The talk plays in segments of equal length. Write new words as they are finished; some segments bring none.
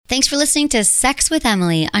Thanks for listening to Sex with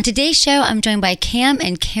Emily. On today's show, I'm joined by Cam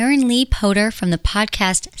and Karen Lee Potter from the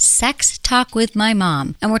podcast Sex Talk with My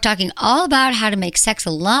Mom. And we're talking all about how to make sex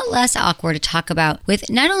a lot less awkward to talk about with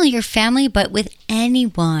not only your family, but with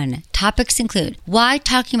anyone. Topics include why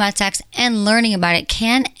talking about sex and learning about it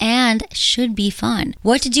can and should be fun.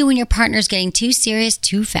 What to do when your partner's getting too serious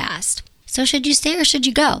too fast. So should you stay or should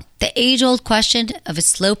you go? The age-old question of a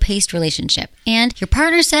slow-paced relationship. And your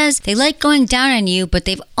partner says they like going down on you, but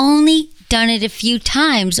they've only done it a few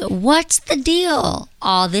times. What's the deal?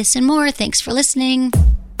 All this and more. Thanks for listening.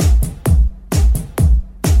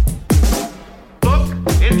 Look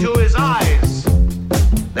into his eyes.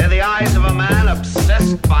 They're the eyes of a man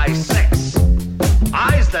obsessed by sex.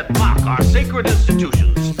 Eyes that mock our sacred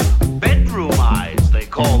institutions. Bedroom eyes, they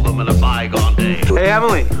call them in a bygone day. Hey,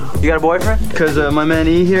 Emily, you got a boyfriend? Because my man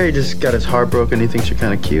E here, he just got his heart broken. He thinks you're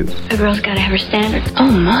kind of cute. A girl's got to have her standards. Oh,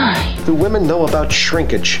 my. Do women know about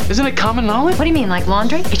shrinkage? Isn't it common knowledge? What do you mean, like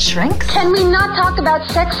laundry? It shrinks? Can we not talk about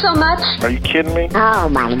sex so much? Are you kidding me? Oh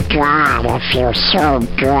my God, it feels so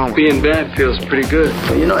good. Being bad feels pretty good.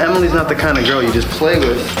 But you know, Emily's not the kind of girl you just play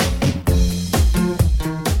with.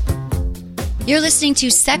 You're listening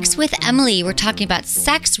to Sex with Emily. We're talking about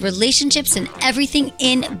sex, relationships, and everything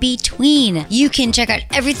in between. You can check out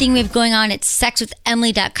everything we have going on at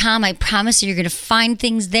sexwithemily.com. I promise you're going to find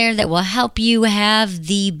things there that will help you have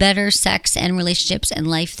the better sex and relationships and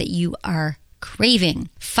life that you are craving.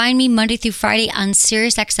 Find me Monday through Friday on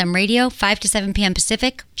SiriusXM Radio, 5 to 7 p.m.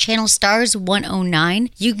 Pacific, channel stars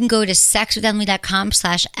 109. You can go to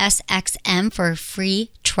sexwithemily.com/SXM for a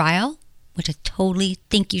free trial, which I totally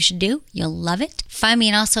think you should do. You'll love it. Find me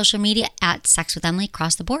on all social media at Sex with Emily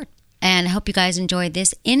across the board. And I hope you guys enjoyed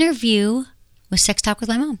this interview with Sex Talk with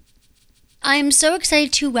My Mom. I'm so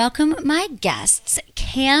excited to welcome my guests,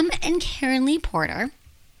 Cam and Karen Lee Porter.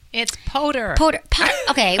 It's Potter.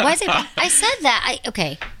 Okay, why is it? I said that.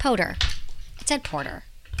 Potter. It said Porter.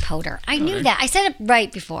 Potter. I knew that. I said it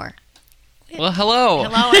right before. Well, hello.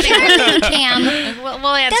 Karen Lee, Cam.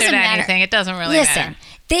 We'll answer Doesn't to matter. anything. It doesn't really Listen. matter.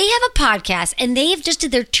 They have a podcast, and they've just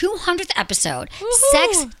did their 200th episode, Woohoo.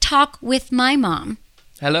 Sex Talk with My Mom.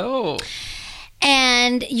 Hello.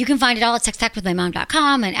 And you can find it all at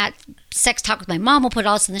sextalkwithmymom.com and at Sex Talk with My Mom. We'll put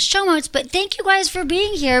all this in the show notes. But thank you guys for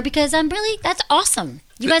being here because that's awesome.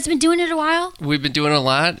 You guys have been doing it a while? We've been doing a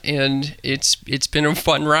lot, and it's been a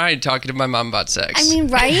fun ride talking to my mom about sex. I mean,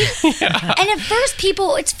 right? Yeah. And at first,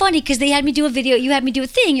 people, it's funny because they had me do a video, you had me do a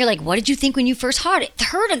thing. You're like, what did you think when you first heard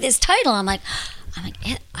of this title? I'm like,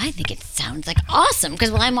 I think it sounds like awesome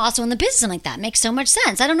because I'm also in the business. I'm like, that makes so much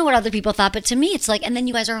sense. I don't know what other people thought, but to me, it's like, and then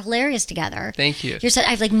you guys are hilarious together. Thank you. I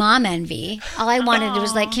have like mom envy. All I wanted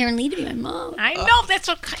was like Karen Lee to be my mom. I know. That's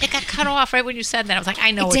what it got cut off right when you said that. I was like,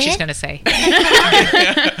 I know what she's going to say.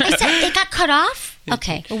 I said it got cut off.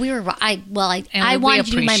 Okay. Well, I wanted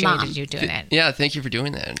to be my mom. You doing it. Yeah. Thank you for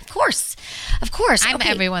doing that. Of course. I'm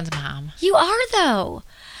everyone's mom. You are though.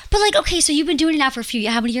 But okay, so you've been doing it now for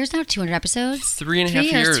how many years now? 200 episodes? 3.5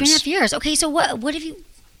 years. 3.5 years. Okay, so what have you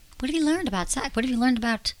learned about sex? What have you learned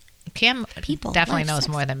about Cam people? Definitely knows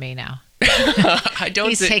more than me now.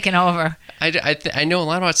 He's taken over. I know a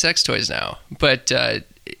lot about sex toys now, but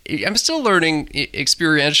I'm still learning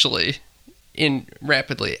experientially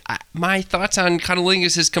rapidly. My thoughts on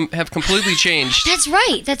cunnilingus have completely changed. That's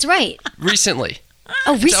right. Recently.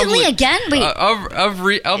 Oh, recently again? Wait. Of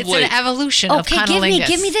late. An evolution of cunnilingus.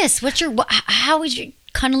 Give me this. How is your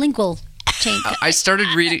cunnilingual change? I started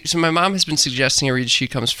reading. So my mom has been suggesting I read She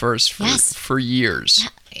Comes First for years.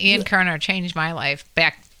 Ian Kerner changed my life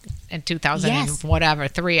back in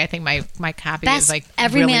 2003. I think my copy is like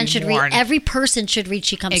every really man should worn. read. Every person should read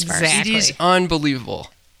She Comes First. Exactly. It is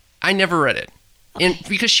unbelievable. I never read it. Okay. And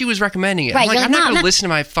because she was recommending it. Right, I'm not going to listen to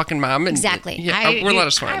my fucking mom. And, exactly. We're allowed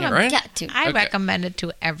to swear on here, right? Yeah, dude. I recommend it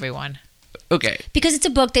to everyone. Okay. Because it's a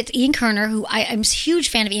book that Ian Kerner, who I'm a huge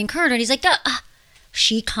fan of Ian Kerner, and he's like,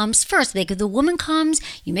 she comes first. The woman comes,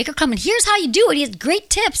 you make her come, and here's how you do it. He has great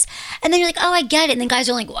tips. And then you're like, oh, I get it. And then guys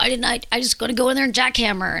are like, why didn't I just going to go in there and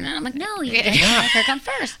jackhammer? And I'm like, no, you make her come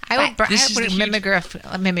first. I would mimeograph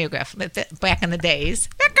back in the days.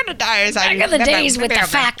 Back in the days with the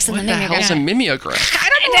facts and the mimeograph. What the hell's a mimeograph? I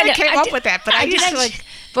don't know where I came up with that, but I used to like...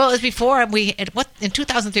 Well, it was before in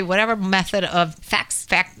 2003, whatever method of fact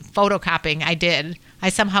photocopying I did, I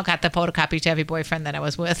somehow got the photocopy to every boyfriend that I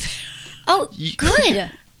was with. Oh,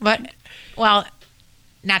 good. But, well,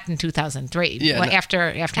 not in 2003. Yeah, well,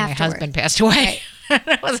 after my husband passed away. Right.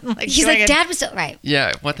 I wasn't like he's like, Dad was so right.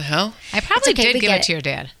 Yeah, what the hell? I probably did give it to your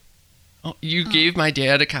dad. Oh, you gave my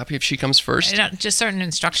dad a copy of She Comes First? Just certain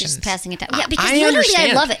instructions. Just passing it down. Yeah, because I literally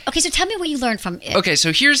understand. I love it. Okay, so tell me what you learned from it. Okay,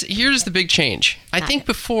 so here's the big change. I think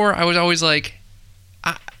before I was always like,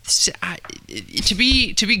 to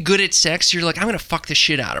be good at sex, you're like, I'm gonna fuck the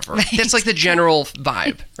shit out of her. Right. That's like the general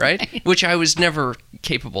vibe, right? Which I was never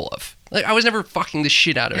capable of. Like I was never fucking the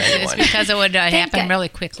shit out of anyone. It's because it would happen really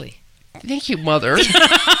quickly. Thank you, mother.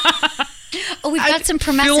 Oh, we've got some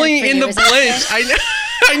promescent filling for you. in the Is that blanks.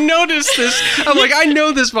 I noticed this. I'm like, I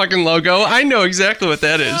know this fucking logo. I know exactly what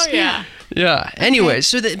that is. Oh yeah. Yeah. Anyway,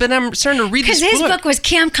 but I'm starting to read this because book. his book was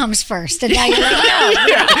Cam Comes First, and now you're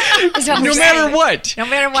like, no. No matter what. No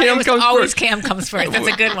matter what, Cam it was comes always first. Cam comes first. That's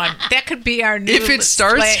a good one. That could be our new. If it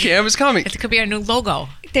starts, Cam is coming. It could be our new logo.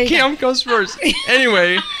 There you go. Cam comes first.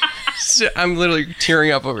 Anyway, so I'm literally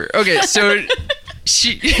tearing up over here. Okay, so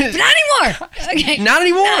she. But not anymore. Okay. Not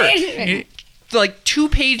anymore. Like 2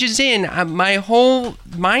 pages in, my whole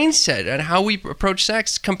mindset on how we approach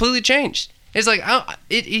sex completely changed. It's like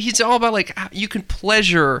it's all about like you can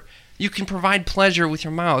provide pleasure with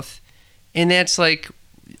your mouth, and that's like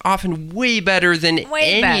often way better than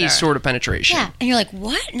any sort of penetration. Yeah, and you're like,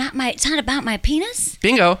 what? It's not about my penis?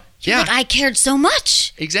 Bingo. You're like, I cared so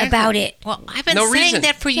much about it. Well, I've been saying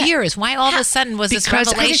that for years. Why all of a sudden was this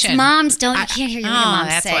revelation? Because moms don't. You can't hear your moms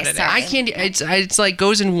that's say. what it is. Sorry. I can't. It's like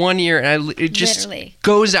goes in one ear and it just Literally.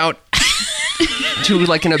 goes out to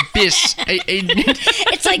like an abyss.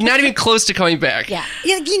 It's like not even close to coming back. Yeah,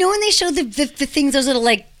 you know when they show the things, those little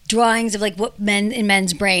like drawings of like what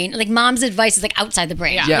men's brain, like mom's advice is like outside the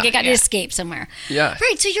brain. Yeah. Like it got to escape somewhere. Yeah.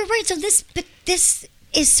 Right. So you're right. So this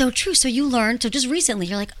is so true. So you learned. So just recently,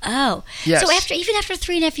 you're like, oh. Yes. So even after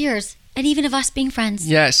 3.5 years, and even of us being friends,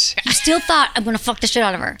 Yes. you still thought I'm gonna fuck the shit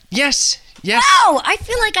out of her. Yes. Yes. Wow. I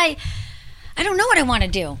feel like I don't know what I want to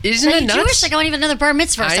do. Isn't Are it you nuts? Jewish? Like I want even another bar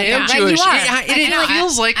mitzvah or I something. am right? Jewish. You are. It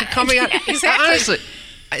feels like coming out. Exactly. Honestly,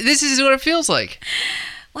 this is what it feels like.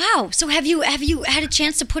 Wow. So have you had a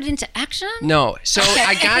chance to put it into action? No. So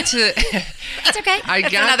I got to. It's okay. I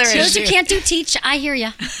got another to. Those who can't do teach, I hear you.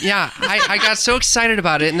 Yeah, I got so excited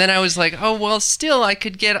about it, and then I was like, oh well, still I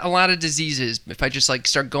could get a lot of diseases if I just like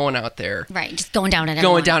start going out there. Right, just going down at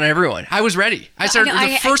Going down on everyone. I was ready. I started know,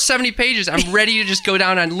 the first 70 pages. I'm ready to just go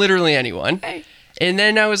down on literally anyone. And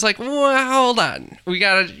then I was like, well, hold on. We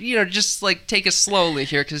got to, just like take it slowly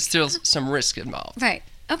here because there's still some risk involved. Right.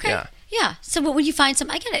 Okay. Yeah. Yeah. So when you find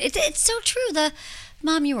some, I get it. It's so true.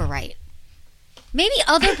 Mom, you were right. Maybe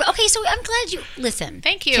other. Okay, so I'm glad you listen.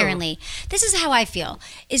 Thank you, Karen Lee. This is how I feel.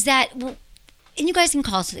 Is that, and you guys can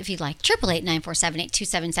call us if you'd like.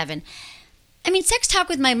 888-947-8277. I mean, sex talk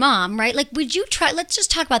with my mom, right? Like, would you try? Let's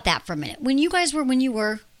just talk about that for a minute. When you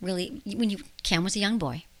were Cam was a young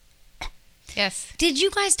boy. Yes. Did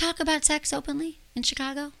you guys talk about sex openly in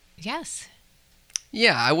Chicago? Yes.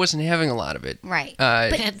 Yeah, I wasn't having a lot of it. Right.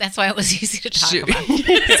 But that's why it was easy to talk about. Some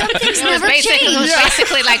things never change. It was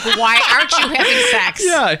basically like, why aren't you having sex?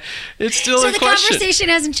 Yeah, it's still So a the question. conversation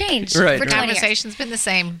hasn't changed Right, for right. 20 years. Conversation's been the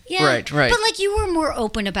same. Yeah. Right. But like you were more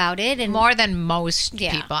open about it and More than most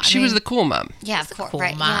Yeah. people. I She mean, was the cool mom. yeah, of course, cool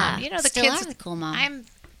right? mom. Yeah. The Still kids are the cool mom. I'm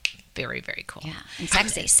very, very cool. yeah, and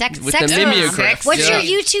sexy, sex, With sex. the mom. mimeograph. What's Yeah.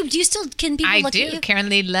 your YouTube? Do you still can people I look do. at you? Karen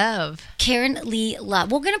Lee Love. Karen Lee Love.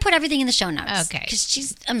 We're gonna put everything in the show notes. Okay. because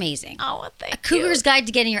she's amazing. Oh, well, thank A Cougar's Guide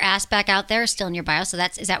to Getting Your Ass Back Out There is still in your bio. So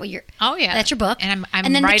is that what you're? Oh, yeah. That's your book. And I'm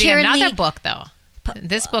And then the writing Karen another Lee- book, though.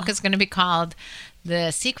 This book is going to be called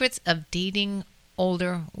The Secrets of Dating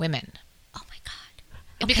Older Women. Oh my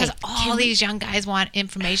god. Because Okay, all can we- these young guys want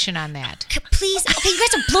information on that. Please, okay, you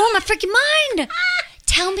guys are blowing my freaking mind.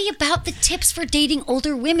 Tell me about the tips for dating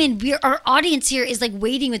older women. Our audience here is like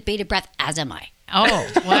waiting with bated breath, as am I. Oh,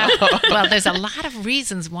 well, there's a lot of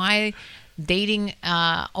reasons why dating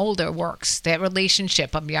older works. That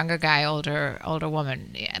relationship of younger guy, older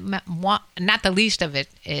woman. Not the least of it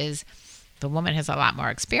is the woman has a lot more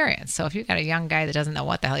experience. So if you've got a young guy that doesn't know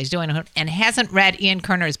what the hell he's doing and hasn't read Ian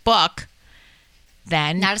Kerner's book,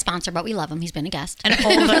 then Not a sponsor, but we love him. He's been a guest. an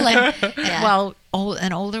older, Yeah.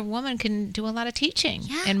 an older woman can do a lot of teaching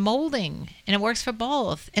Yeah. and molding, and it works for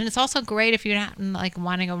both. And it's also great if you're not like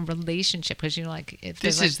wanting a relationship because you like if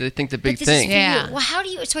This there's, is, I think, the But big this is thing. for Yeah. you. Well, how do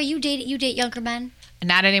you? So you date younger men?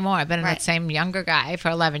 not anymore. I've been in Right. that same younger guy for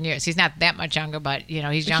 11 years. He's not that much younger, but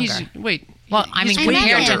he's younger. Wait. Well, I he's mean, way I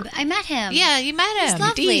met younger. him. I met him. Yeah, you met him. He's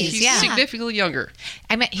lovely. Deez, He's yeah. significantly younger.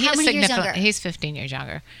 I meant he How was many years significant. younger? He's 15 years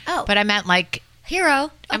younger. Oh. But I meant like Hero.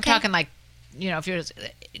 Okay. I'm talking like if you're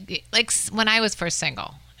like when I was first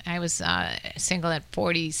single. I was single at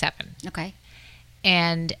 47. Okay.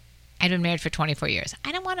 And I'd been married for 24 years.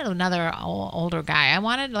 I didn't want another older guy. I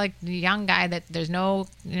wanted like the young guy that there's no,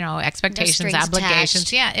 expectations, strings obligations.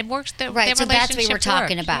 attached. Yeah, it works. Right, so that's what you were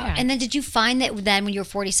talking worked. about. Yeah. And then did you find that then when you were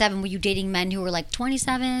 47, were you dating men who were like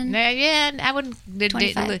 27? Yeah, I wouldn't.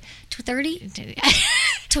 25? To 30?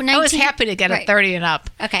 To 19? I was happy to get a 30 and up.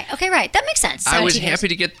 Okay, right. That makes sense. I was 17 years. happy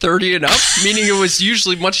to get 30 and up, meaning it was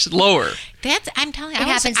usually much lower. I'm telling you, It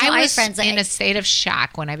happens to I my was friends, like- in a state of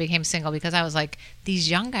shock when I became single because I was like, these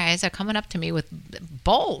young guys are coming up to me with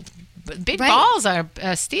big Right. balls or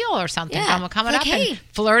steel or something. Yeah, Coming like, up hey. and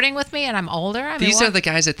flirting with me, and I'm older. I mean, These are the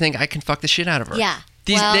guys that think I can fuck the shit out of her. Yeah.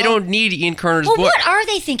 They Well- don't need Ian Kerner's Well, book. what are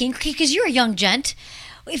they thinking? Because you're a young gent.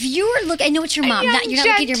 If you were looking, I know it's your mom. young You're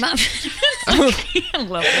not looking at your mom. I love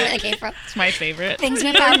Where it. that came from. It's my favorite. Things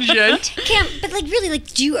went bad. Gent. Cam, but like really, like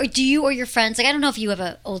do you or your friends? Like I don't know if you have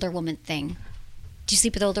an older woman thing. Do you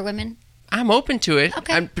sleep with older women? I'm open to it.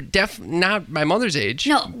 Okay. I'm not my mother's age.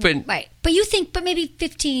 No, but right. But you think, but maybe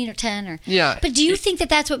 15 or 10 or Yeah. But do you think that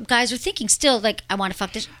that's what guys are thinking? Still, like I want to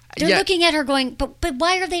fuck this. They're Yeah. looking at her, going, but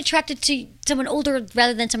why are they attracted to someone older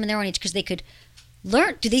rather than someone their own age? Because they could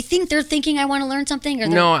learn. Do they think they're thinking I want to learn something? Or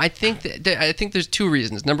they're- No, I think I think there's two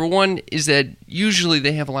reasons. Number one is that usually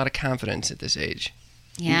they have a lot of confidence at this age.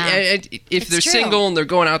 Yeah. And if It's they're true. single and they're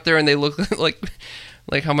going out there and they look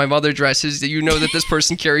like how my mother dresses, you know that this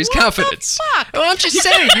person carries confidence. fuck? Well, I'm just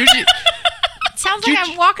saying. It sounds like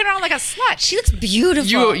I'm walking around like a slut. She looks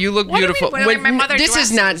beautiful. You look What do you beautiful. mean, when my mother this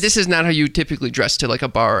is not how you typically dress to like a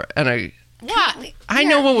bar and a. What? I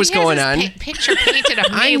know what was He has going this on. Picture painted of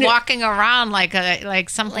I me know- walking around like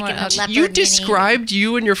something. Like in a leopard You mini. described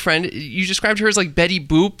you and your friend. You described her as like Betty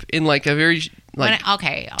Boop in like a very like.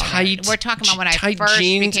 Okay, all tight- right. We're talking about when I tight first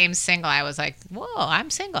jeans. became single. I was like, "Whoa, I'm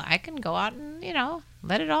single. I can go out and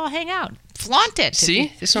let it all hang out, flaunt it."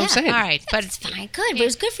 See, that's what I'm saying. All right, but It's fine, good. But it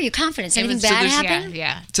was good for your confidence. it Anything was- bad yeah, happen?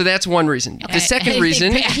 yeah. So that's one reason. Okay. The second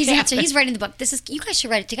reason. He's writing the book. This is you guys should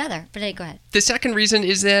write it together. But hey, go ahead. The second reason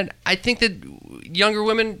is that I think that younger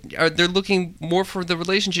women they're looking more for the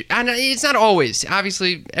relationship. And it's not always.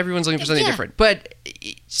 Obviously, everyone's looking for something Yeah. different. But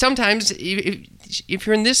sometimes, if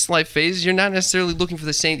you're in this life phase, you're not necessarily looking for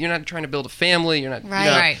the same. You're not trying to build a family. You're not. Right.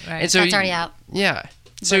 You know, Right. And so That's already out. Yeah.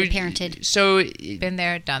 already parented. So Been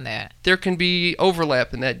there, done that. there can be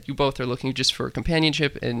overlap in that you both are looking just for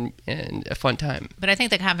companionship and a fun time. But I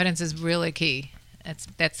think the confidence is really key.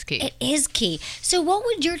 That's key. It is key. So what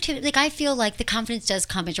would your tip, like I feel like the confidence does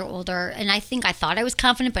come as you're older, and I think I thought I was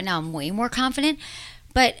confident, but now I'm way more confident.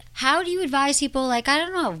 But how do you advise people, like, I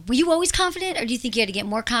don't know, were you always confident, or do you think you had to get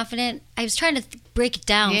more confident? I was trying to break it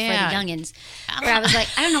down Yeah. for the youngins. Where I was like,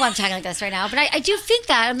 I don't know why I'm talking like this right now, but I do think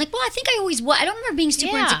that. I'm like, well, I think I always was. I don't remember being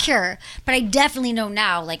super Yeah. insecure, but I definitely know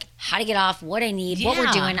now, like, how to get off, what I need, what we're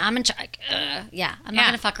Yeah. doing. I'm in charge. Yeah, I'm not Yeah.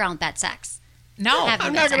 going to fuck around with bad sex. No, Have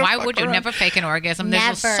I'm the not best. Why would you never fake an orgasm?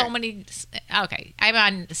 There's Never. so many. Okay, I'm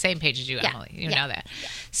on the same page as you, Yeah. Emily. You Yeah. know that.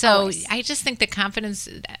 So Always. I just think the confidence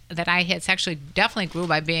that I had sexually definitely grew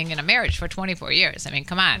by being in a marriage for 24 years. I mean,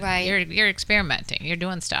 come on, Right. You're experimenting. You're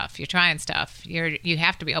doing stuff. You're trying stuff. You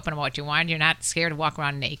have to be open about what you want. You're not scared to walk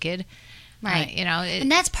around naked. Right. It,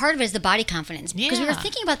 And that's part of it is the body confidence. Because we were Yeah.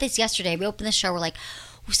 thinking about this yesterday. We opened the show. We're like,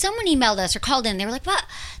 someone emailed us or called in. They were like, what?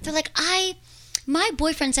 They're like, my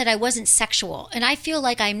boyfriend said I wasn't sexual. And I feel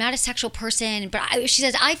like I'm not a sexual person. But she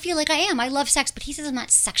says, I feel like I am. I love sex. But he says I'm not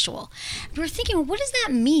sexual. We were thinking, well, what does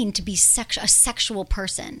that mean to be a sexual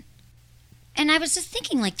person? And I was just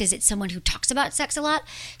thinking, like, is it someone who talks about sex a lot?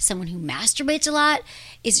 Someone who masturbates a lot?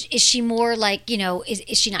 Is she more like,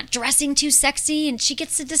 is she not dressing too sexy? And she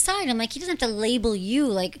gets to decide. I'm like, he doesn't have to label you,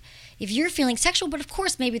 like, if you're feeling sexual. But of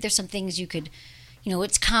course, maybe there's some things you could,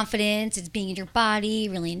 it's confidence, it's being in your body,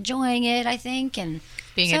 really enjoying it, I think. And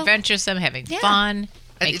being so- adventuresome, having Yeah. fun.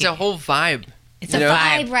 It's a whole vibe. It's you a know?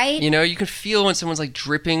 vibe. right? You can feel when someone's like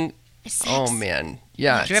dripping. Sex. Oh man,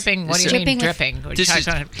 yeah. Dripping. What do you This- mean Dripping with- dripping? What are you This talking is-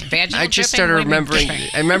 about? Vaginal I just dripping? started What do you mean remembering. dripping?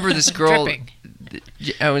 I remember this girl. Dripping.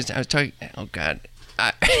 I was talking. Oh God.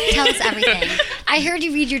 Tell us everything. I heard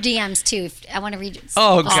you read your DMs, too. I want to read.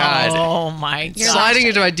 Oh, God. Oh my God. Sliding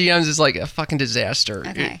into my DMs is like a fucking disaster.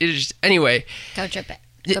 Okay. It is anyway. Go drip it.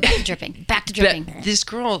 Go back to dripping. Back to dripping. This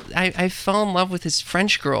girl, I fell in love with this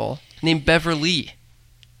French girl named Beverly.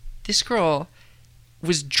 This girl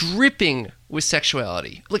was dripping with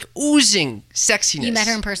sexuality, like oozing sexiness. You met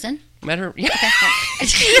her in person? Met her, yeah.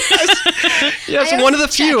 Yes, one of the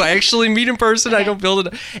few. I actually meet in person. I don't build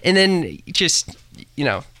it. And then just,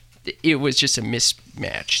 it was just a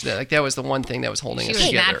mismatch. That was the one thing that was holding She us was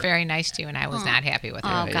together. not very nice to you, and I was not happy with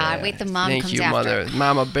her. Oh, God. Wait, the mom Thank comes you, after. mother.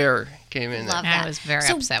 Mama Bear came in. Love I that. was very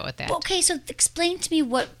So, upset with that. Okay, so explain to me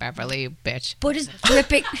what Beverly, you bitch. is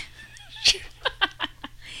dripping.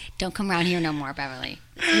 Don't come around here no more, Beverly.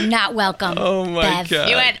 You're not welcome. Oh my Bev. God.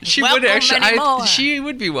 You went, She "Welcome would actually. anymore." She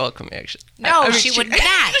would be welcome, actually. No, I mean, she would not.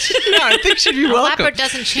 No, I think she'd be A welcome. leopard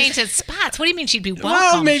doesn't change its spots. What do you mean she'd be welcome?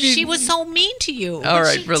 Well, maybe- She was so mean to you. All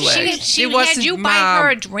right, relax. She It had wasn't you buy Mom. her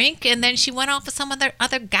a drink, and then she went off with some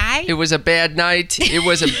other guy. It was a bad night. It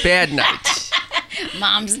was a bad night.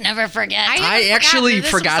 Moms never forget. I actually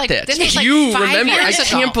forgot that. This was like You 5 remember? years I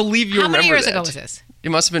ago. can't believe you How remember many years that. ago was this?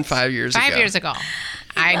 It must have been 5 years ago. 5 years ago.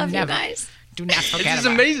 I love you never. guys. Do not forget This is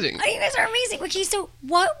about it. amazing. Oh, you guys are amazing. Okay, so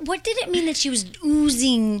what did it mean that she was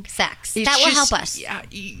oozing sex? It's that will just- help us. Yeah,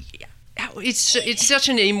 it's such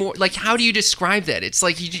an amor. Like, how do you describe that? It's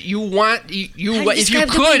like you want you How do you if you describe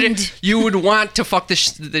the could wind? you would want to fuck the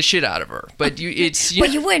shit out of her, but it's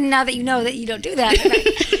But you wouldn't now that you know that you don't do that.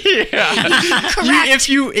 Correct.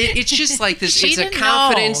 It's just like this. She It's a didn't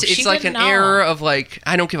confidence. know. It's She like an didn't know. error of like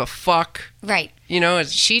I don't give a fuck. Right. You know.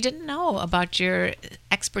 It's, She didn't know about your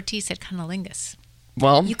expertise at cunnilingus.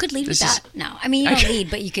 well, You could lead with this is- that. No, I mean, you don't lead,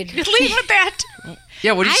 but you could. Lead with that.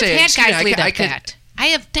 Yeah. What do you I've say? had Excuse me, guys lead I with could- that. I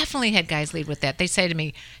have definitely had guys lead with that. They say to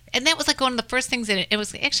me, and that was like one of the first things that it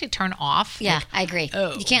was actually turn off. Yeah, Like, I agree.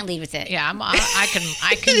 Oh. You can't lead with it. yeah, I can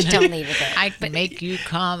Don't lead with it. I can make you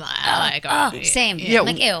come. Oh, same. Yeah,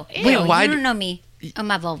 Like, ew. wait, Ew, why you do- don't know me. Oh,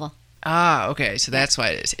 my vulva. Ah, okay. So that's why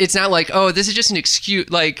it is. It's not like, oh, this is just an excuse.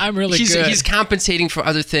 Like, I'm really he's, good. He's compensating for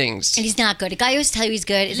other things. And he's not good. A guy who always tell you he's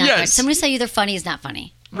good is not good. Yes. Someone who tell you they're funny is not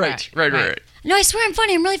funny. Right. No, I swear I'm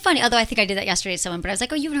funny. I'm really funny. Although I think I did that yesterday to someone, but I was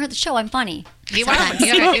like, oh, you haven't heard the show. I'm funny. You are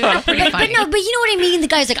pretty But funny. no, but you know what I mean? The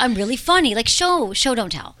guy's like, I'm really funny. Like, show,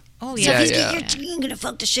 don't tell. Oh So yeah, if he's yeah. you're going to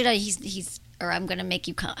fuck the shit out of he's or I'm going to make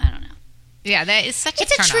you come. I don't know. yeah. That is such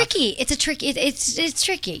It's a a turn off. tricky. It's a tricky. It's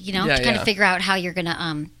tricky, you know, Yeah, to kind yeah. of figure out how you're going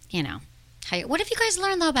to, what have you guys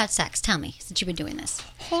learned though about sex? Tell me, since you've been doing this.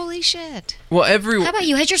 Holy shit. Well, every How about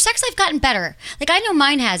you? Has your sex life gotten better? Like, I know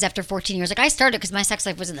mine has after 14 years. Like, I started because my sex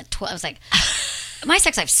life was in the 12. I was like, my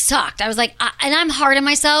sex life sucked. I was like, and I'm hard on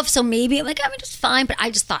myself, so maybe I'm like, I'm just fine. But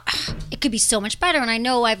I just thought it could be so much better. And I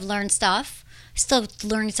know I've learned stuff. Still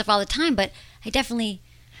learning stuff all the time, but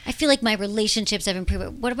I feel like my relationships have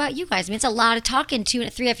improved. What about you guys? I mean, it's a lot of talking.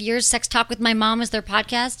 2.5 years, Sex Talk with My Mom is their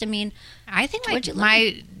podcast. I mean, I think What'd you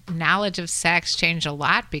my knowledge of sex changed a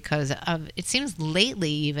lot because of it seems lately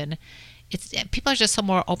even it's people are just so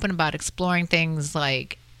more open about exploring things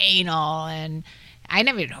like anal, and I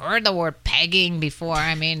never even heard the word pegging before.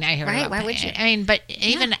 I mean, I heard Right, about why would you? I mean, but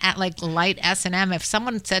even at like light S&M, if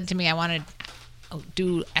someone said to me I wanted to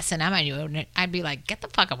do S&M on you, I'd be like, get the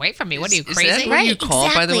fuck away from me. What are you, Is crazy? that what you Right, call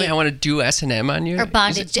it, by the way? exactly. I want to do S&M on you? or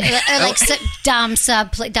bondage, or like dom,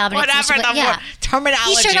 sub, dominance. Whatever the yeah. terminology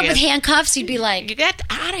He showed up with is. handcuffs. You'd be like, You get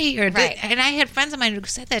out of here. Right. And I had friends of mine who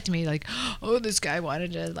said that to me, like, oh, this guy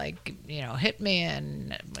wanted to, like, hit me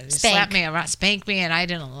and slap me around, spank me, and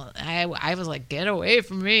I was like, get away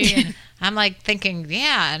from me. And I'm like thinking,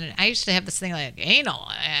 yeah, and I used to have this thing like anal,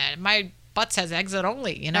 and my butt says exit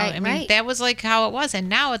only, Right, I mean, right. that was like how it was, and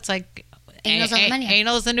now it's like, Anal's on the menu.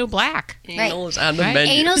 Anal is the new black. Anal is on the Right.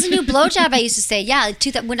 menu. anal's a new blowjob. I used to say, yeah, like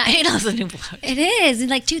Anal's the new black. It is. In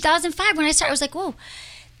like 2005, when I started, I was like, whoa.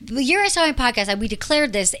 The year I started my podcast, we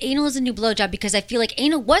declared this, anal is a new blowjob, because I feel like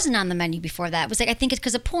anal wasn't on the menu before that. It was like, I think it's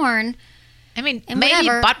because of porn, I mean, And maybe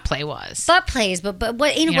whatever. butt play was. butt plays, but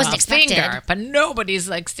what anal wasn't a expected. finger, but nobody's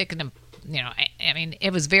like sticking them. I mean,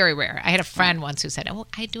 it was very rare. I had a friend once who said, "Oh,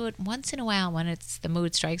 I do it once in a while when it's the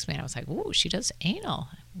mood strikes me." And I was like, "Ooh, she does anal.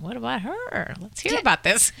 What about her? Let's hear about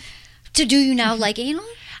this." So do you now like anal?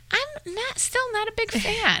 I'm still not a big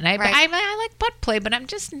fan. I Right. like butt play, but I'm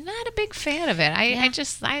just not a big fan of it. I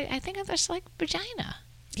think I just like vagina.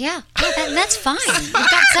 Yeah, that's fine. You've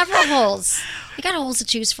got several holes. You got holes to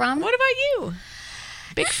choose from. What about you?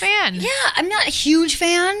 Big fan. Yeah, I'm not a huge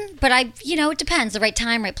fan, but it depends. The right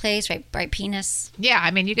time, right place, right penis. Yeah,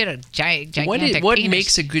 I mean, you get a gigantic What penis.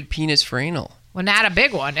 makes a good penis for anal? Well, not a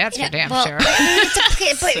big one. That's for damn sure.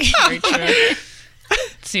 It's okay,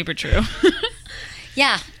 Super true.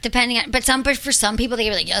 yeah, depending on, but for some people, they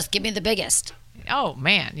be like, yes, give me the biggest. Oh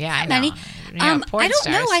man, yeah, I know. Many. Porn I don't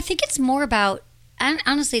know. stars. I think it's more about, and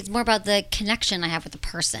honestly, it's more about the connection I have with the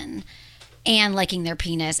person and liking their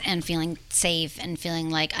penis and feeling safe and feeling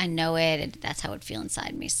like I know it and that's how it feel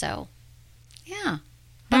inside me. So, yeah.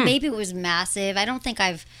 But maybe it was massive. I don't think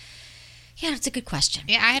I've, yeah, it's a good question.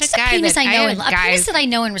 Yeah, I had Just a guy penis that I know I had and, a a guy. penis that I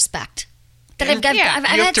know and respect. That I've got, Yeah, I've you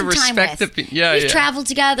have had to some time respect with. the yeah, We've yeah. traveled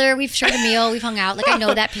together. We've shared a meal. We've hung out. Like I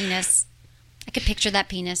know that penis. I could picture that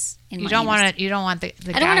penis in You my don't anus. want to. You don't want the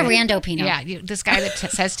I don't guy want a rando penis. Yeah, this guy that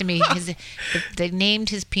says to me, they named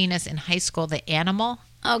his penis in high school the Animal.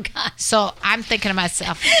 Oh God. So I'm thinking to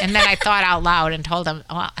myself, and then I thought out loud and told him,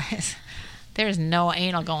 well, There's no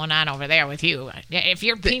anal going on over there with you. If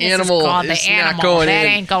your penis animal is called is the not animal, going that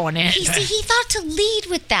in. ain't going in. He thought to lead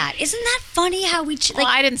with that. Isn't that funny how we... Well,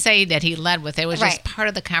 I didn't say that he led with it. It was Right. just part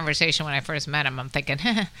of the conversation when I first met him. I'm thinking,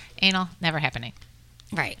 anal, never happening.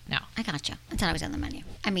 Right. No. I gotcha. I thought it was on the menu.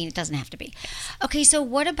 I mean, it doesn't have to be. Okay, so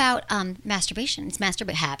what about masturbation? It's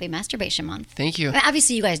Happy Masturbation Month. Thank you. I mean,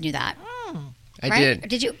 obviously, you guys knew that. I right? did. Or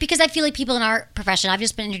did you? Because I feel like people in our profession, I've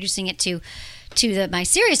just been introducing it to my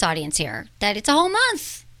serious audience here, that it's a whole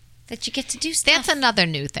month that you get to do stuff. That's another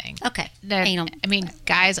new thing. Okay. I mean,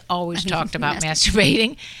 guys always talked about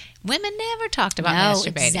masturbating. Women never talked about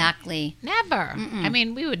masturbating. Exactly. Never. I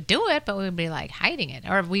mean, we would do it, but we would be like hiding it.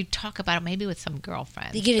 Or we'd talk about it maybe with some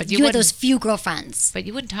girlfriends. You But had those wouldn't- few girlfriends. But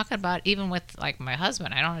you wouldn't talk about it even with like my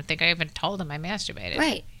husband. I don't think I even told him I masturbated.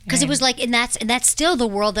 Right. Because it was like, and that's still the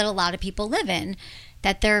world that a lot of people live in,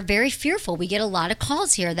 that they're very fearful. We get a lot of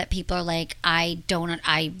calls here that people are like, I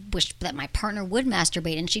wish that my partner would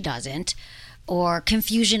masturbate and she doesn't, or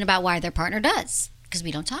confusion about why their partner does, because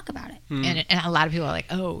we don't talk about it. And a lot of people are like,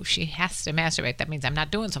 oh, she has to masturbate. That means I'm not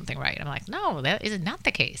doing something right. I'm like, no, that is not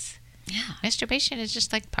the case. Yeah. Masturbation is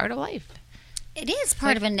just like part of life. It is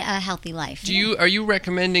part of a healthy life. Are you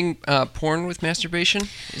recommending porn with masturbation?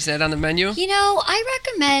 Is that on the menu? You know, I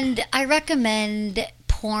recommend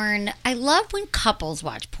porn. I love when couples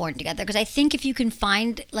watch porn together, because I think if you can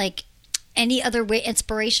find like any other way,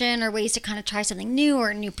 inspiration or ways to kind of try something new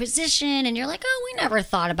or a new position, and you're like, oh, we never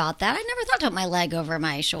thought about that. I never thought to put my leg over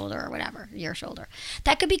my shoulder or whatever, your shoulder.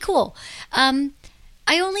 That could be cool. And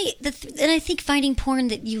I think finding porn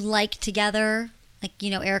that you like together, like,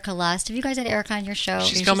 you know, Erica Lust. Have you guys had Erica on your show?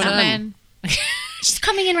 She's coming on. She's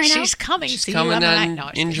coming in right now. She's coming. She's See coming you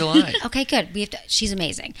on in July. Okay, good. She's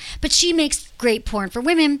amazing, but she makes great porn for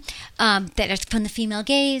women that are from the female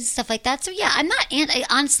gaze, stuff like that. So yeah, I'm not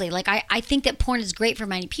honestly, like I think that porn is great for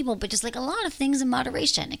many people, but just like a lot of things in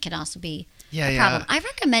moderation, it can also be a problem. I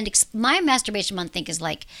recommend my masturbation month thing is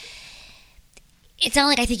like, it's not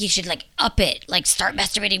like I think you should like up it, like start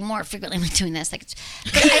masturbating more frequently when doing this. Like,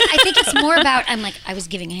 but I think it's more about, I was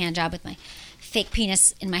giving a hand job with my fake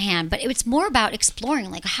penis in my hand, but it's more about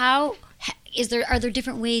exploring, like are there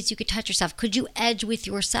different ways you could touch yourself? Could you edge with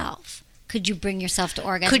yourself? Could you bring yourself to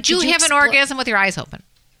orgasm? Could you have an orgasm with your eyes open?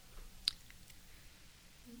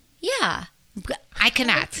 Yeah. I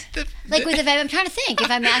cannot. Like I'm trying to think.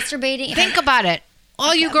 If I'm masturbating. Think about it.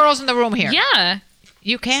 All you girls in the room here. Yeah.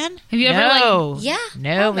 You can? Have you ever Yeah.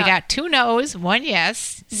 No, we got 2 no's, 1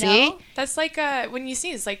 yes. See? No, that's like when you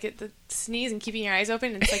sneeze, like the sneeze and keeping your eyes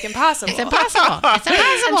open. It's like impossible. It's impossible. It's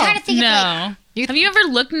impossible. I'm trying to think No. Have you ever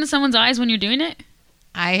looked into someone's eyes when you're doing it?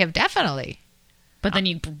 I have definitely. But then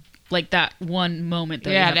you, like that one moment. That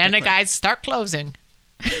you Yeah, have then to the guys start closing.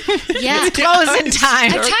 Yeah. It's closing time.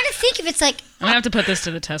 I'm trying to think if it's like, I'm going to have to put this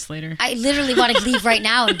to the test later. I literally want to leave right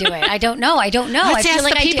now and do it. I don't know. Let's I feel ask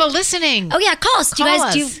like the I people do. listening. Oh yeah, call us. Do you Call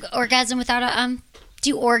guys us. do orgasm without a do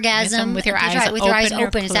you orgasm with your that's eyes right, with your eyes open or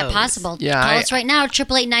open? Is that closed? possible? Yeah, Call us right now,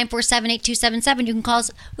 888-947-8277. You can call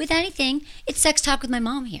us with anything. It's Sex Talk with my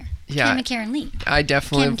mom here. Yeah. Cam and Karen Lee. I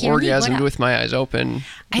definitely have Karen Lee, what orgasmed up? with my eyes open.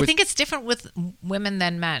 I think it's different with women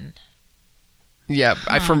than men. Yeah,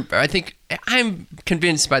 I think I'm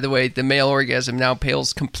convinced. By the way, the male orgasm now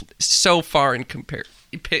pales so far in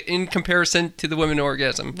comparison to the women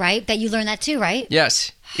orgasm. Right? That you learned that too, right?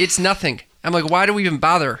 Yes, it's nothing. I'm like, why do we even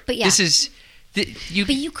bother? But yeah. This is But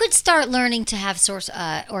you could start learning to have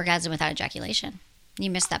orgasm without ejaculation. You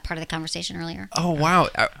missed that part of the conversation earlier. Oh wow!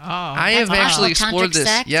 I have possible. actually explored Tantric this.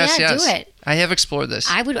 sex? Yes, Yeah, yes. do it. I have explored this.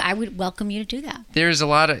 I would welcome you to do that. There's a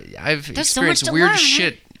lot of I've There's so much experienced to weird learn,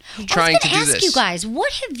 shit right? trying to I do was going to ask this. you guys,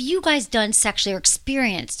 what have you guys done sexually or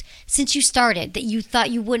experienced since you started that you thought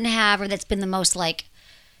you wouldn't have, or that's been the most like,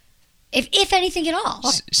 if anything at all?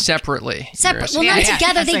 Separately. Separate. you're Well, asking. not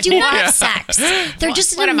together. They do not have sex. They're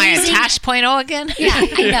just What an am I, a amazing. Tosh.0 again? Yeah,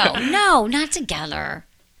 I know. No, not together.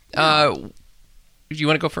 Do you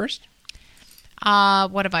want to go first?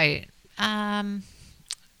 What have I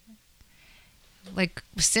like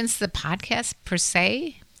since the podcast per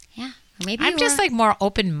se? Yeah, or maybe I'm you just were- like more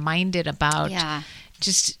open-minded about Yeah.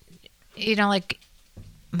 just like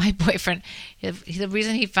my boyfriend. The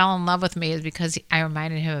reason he fell in love with me is because I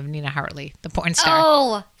reminded him of Nina Hartley, the porn star.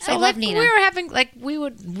 Oh, So I like love Nina. we were having we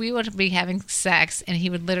would be having sex, and he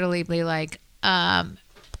would literally be like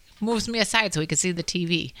moves me aside so he could see the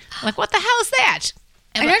TV. I'm like, what the hell is that?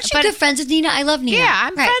 And aren't you good friends with Nina? I love Nina. Yeah,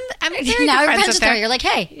 I'm Right. very now good we're friends with her. her. You're like,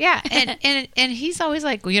 hey. Yeah, and he's always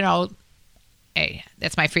like, hey,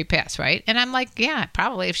 that's my free pass, right? And I'm like, yeah,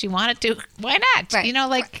 probably if she wanted to, why not? Right. You know,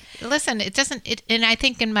 like, listen, it doesn't, and I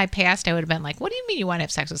think in my past I would have been like, what do you mean you want to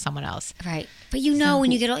have sex with someone else? Right. But you know,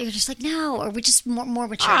 when you get older, you're just like, no, or we're just more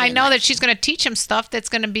mature. I know that she's going to teach him stuff that's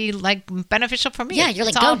going to be like beneficial for me. Yeah, you're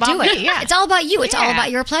like, It's all go do about it. me, yeah. It's all about you. It's all Yeah.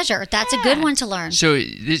 about your pleasure. That's a good one to learn. So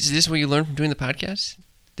is this what you learned from doing the podcast?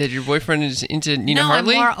 That your boyfriend is into Nina no,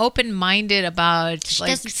 Hartley? I'm more open-minded about She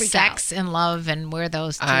like doesn't freak sex and love and where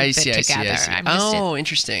those two I fit see. together. I'm just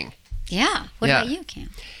Interesting. Yeah. What Yeah. about you, Cam?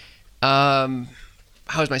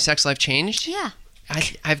 How has my sex life changed? Yeah.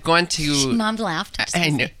 I've gone to. Mom laughed. I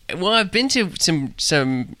know. Well, I've been to some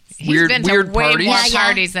He's weird been to weird way parties. more Yeah.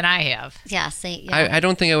 parties than I have. Yeah. Say. Yeah. I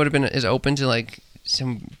don't think I would have been as open to like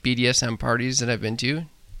some BDSM parties that I've been to.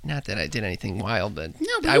 Not that I did anything wild, but no,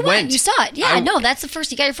 but I you went. You saw it. Yeah. No, that's the first.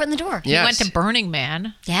 You got your foot in the door. Yes. You went to Burning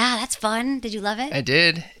Man. Yeah, that's fun. Did you love it? I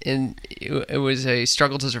did, and it was a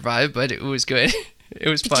struggle to survive, but it was good. It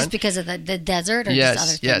was fun. Just because of the desert or just other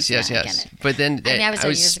things? Yes. Yeah, I get it. But then I was there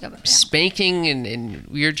years ago, but yeah. spanking and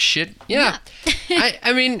weird shit. Yeah.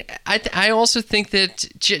 I mean, I also think that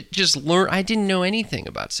just learn. I didn't know anything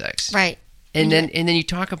about sex. Right. And then you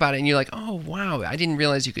talk about it and you're like, oh wow, I didn't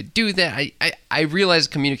realize you could do that. I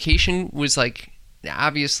realized communication was like,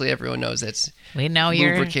 obviously everyone knows that's We know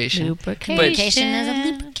lubrication. your Lubrication is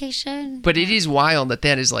a lubrication. But it is wild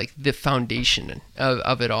that is like the foundation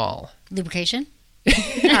of it all. Lubrication?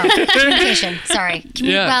 No, communication. Sorry.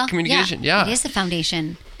 Communication, yeah. It is the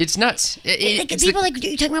foundation. It's nuts. It's People like,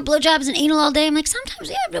 you talking about blowjobs and anal all day. I'm like, sometimes,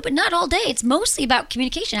 yeah, no, but not all day. It's mostly about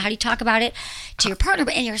communication. How do you talk about it to your partner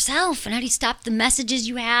and yourself? And how do you stop the messages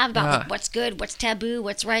you have about like, what's good, what's taboo,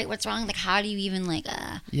 what's right, what's wrong? Like, how do you even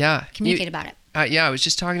communicate about it? I was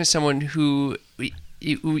just talking to someone who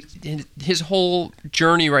his whole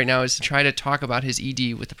journey right now is to try to talk about his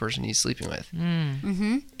ED with the person he's sleeping with.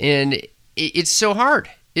 Mm-hmm. And it's so hard.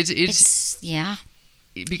 It's yeah.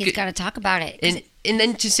 He's got to talk about it. And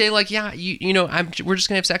then to say like, yeah, we're just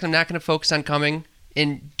gonna have sex. I'm not gonna focus on coming,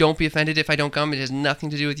 and don't be offended if I don't come. It has nothing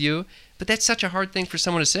to do with you. But that's such a hard thing for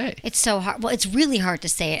someone to say. It's so hard. Well, it's really hard to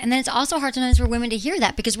say it. And then it's also hard sometimes for women to hear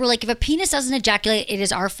that because we're like, if a penis doesn't ejaculate, it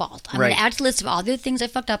is our fault. I'm going to add to the list of all the things I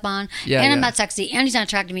fucked up on. I'm not sexy. And he's not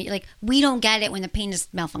attracted to me. Like, we don't get it when the penis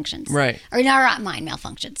malfunctions. Right. Or not mine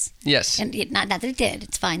malfunctions. Yes. And not that it did.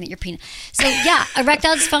 It's fine that your penis. So, yeah,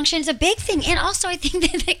 erectile dysfunction is a big thing. And also, I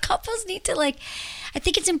think that couples need to, like, I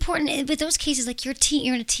think it's important with those cases, like, you're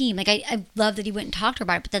in a team. Like, I love that he went and talked to her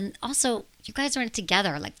about it. But then also, you guys are in it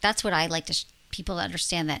together. Like, that's what I like to people to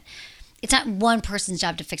understand, that it's not one person's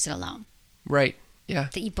job to fix it alone. Right. Yeah.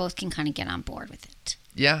 That you both can kind of get on board with it.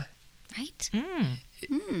 Yeah. Right?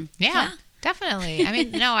 Yeah, definitely. I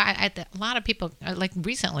mean, no, a lot of people, like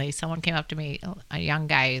recently, someone came up to me, a young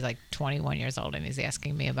guy, he's like 21 years old, and he's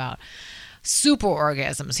asking me about super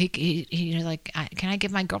orgasms. He's like, can I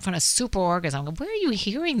give my girlfriend a super orgasm? I go, where are you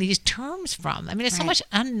hearing these terms from? I mean, there's so much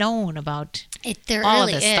unknown about all of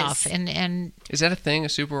this stuff. And is that a thing, a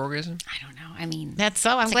super orgasm? I don't know. I mean, that's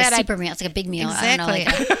so. I'm it's glad like a super meal. It's like a big meal. Exactly.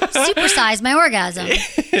 I don't know, like supersize my orgasm.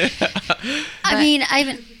 I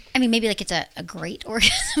mean, maybe like it's a great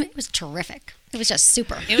orgasm. It was terrific. It was just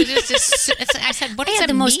super. It was just I said, what does I had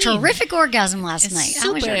it the most mean? terrific orgasm last night. Super.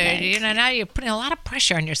 How was your day? Now you're putting a lot of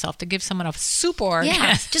pressure on yourself to give someone a super orgasm.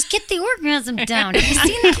 Yeah, just get the orgasm down. Have you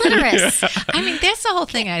seen the clitoris? I mean, that's the whole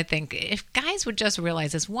thing, I think. If guys would just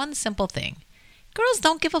realize this one simple thing. Girls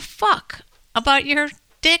don't give a fuck about your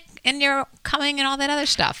dick and your coming and all that other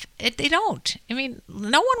stuff. They don't. I mean,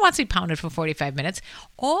 no one wants to be pounded for 45 minutes.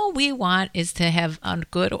 All we want is to have a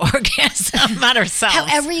good orgasm on ourselves.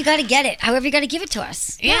 However you got to get it. However you got to give it to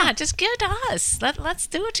us. Yeah, just give it to us. Let's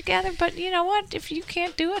do it together. But you know what? If you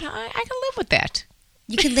can't do it, I can live with that.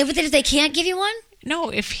 You can live with it if they can't give you one? No,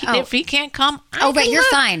 if he can't come, you're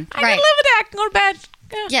fine. I can live with that. I can go to bed.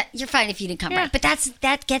 Yeah, you're fine if you didn't come right. But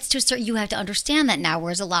that gets to a certain, you have to understand that now,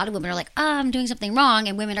 whereas a lot of women are like, oh, I'm doing something wrong,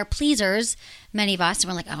 and women are pleasers, many of us,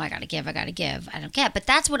 and we're like, oh, I gotta give, I don't get. But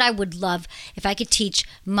that's what I would love if I could teach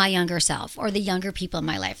my younger self or the younger people in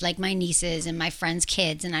my life, like my nieces and my friends'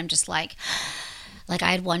 kids, and I'm just like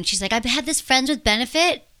I had one, she's like, I've had this friends with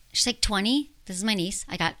benefit, she's like 20, this is my niece,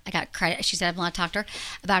 I got credit, she said I've not talked to her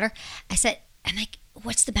about her, I'm like,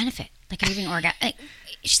 what's the benefit? Like, are you having an orgasm?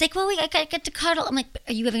 She's like, well, I get to cuddle. I'm like,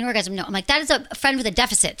 are you having an orgasm? No. I'm like, that is a friend with a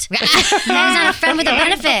deficit. That is not a friend with a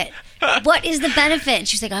benefit. What is the benefit? And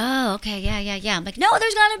she's like, oh, okay, yeah. I'm like, no,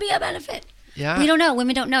 there's got to be a benefit. Yeah. We don't know.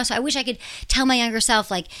 Women don't know. So I wish I could tell my younger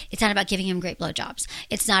self, like, it's not about giving him great blowjobs.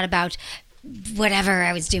 It's not about whatever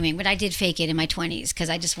I was doing, but I did fake it in my 20s because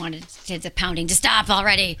I just wanted the pounding to stop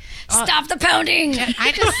already. Stop the pounding. But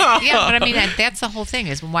I mean, that's the whole thing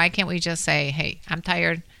is why can't we just say, hey, I'm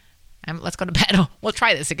tired. Let's go to bed. We'll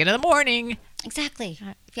try this again in the morning. Exactly.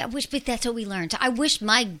 Yeah, but that's what we learned. I wish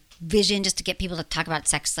my vision just to get people to talk about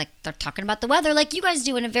sex like they're talking about the weather, like you guys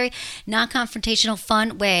do in a very non-confrontational,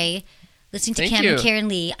 fun way. Listening to Cam and Karen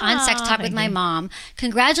Lee on Sex Talk with My Mom.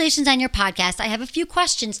 Congratulations on your podcast. I have a few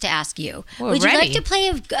questions to ask you. Would you like to play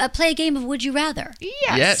a game of Would You Rather?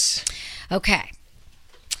 Yes. Okay.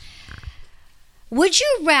 Would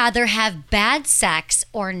you rather have bad sex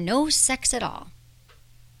or no sex at all?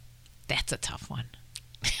 That's a tough one.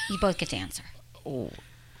 You both get to answer.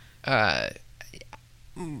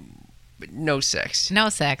 No sex. No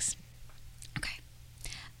sex.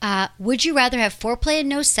 Would you rather have foreplay and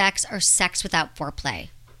no sex or sex without foreplay?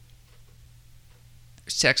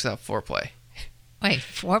 Sex without foreplay. Wait,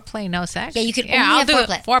 foreplay, no sex? Yeah, you could only I'll have do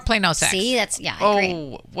foreplay. It. Foreplay, no sex. See, I agree.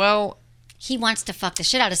 Oh, well. He wants to fuck the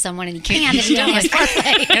shit out of someone and he can't if he only has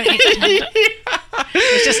foreplay.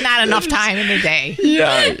 There's just not enough time in the day.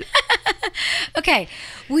 Yeah. Okay.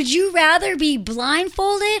 Would you rather be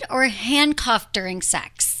blindfolded or handcuffed during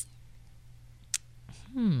sex?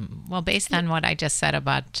 Well, based on what I just said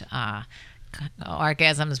about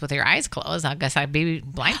orgasms with your eyes closed, I guess I'd be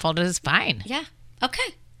blindfolded is fine. Yeah.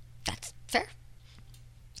 Okay. That's fair.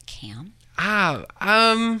 Cam?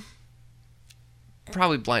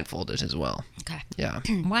 Probably blindfolded as well. Okay. Yeah.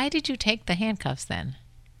 Why did you take the handcuffs then?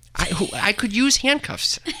 I could use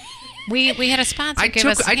handcuffs. We had a sponsor give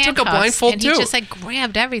us handcuffs. I took a blindfold and too. he just like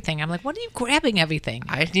grabbed everything. I'm like, what are you grabbing everything?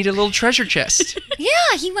 I need a little treasure chest. Yeah,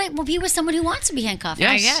 he was someone who wants to be handcuffed.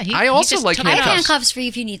 Yes, yeah. I also like I handcuffs. have handcuffs for you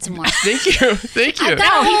if you need some more. Thank you. Thank you. I've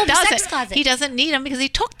got a whole he doesn't. sex closet. He doesn't need them because he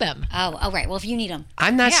took them. Oh, right. Well, if you need them.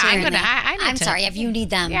 I'm not saying I'm that. I need I'm to. sorry, if you need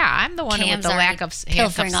them. Yeah, I'm the one with Cam's the lack already of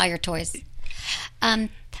pilfering handcuffs. all your toys.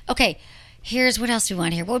 Okay, here's what else we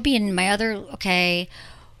want here. What would be in my other? Okay.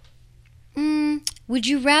 Would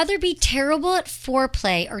you rather be terrible at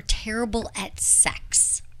foreplay or terrible at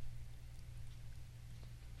sex?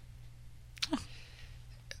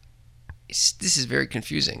 This is very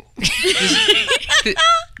confusing.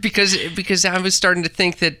 because I was starting to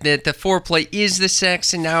think that the foreplay is the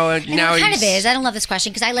sex, and now It kind of is. I don't love this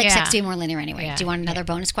question because I like sex to be more linear anyway. Yeah. Do you want another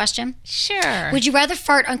bonus question? Sure. Would you rather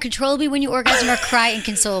fart uncontrollably when you orgasm or cry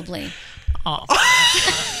inconsolably? Oh,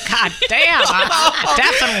 God damn.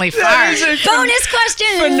 Definitely fart. Bonus question.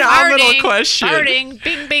 Phenomenal question. Farting.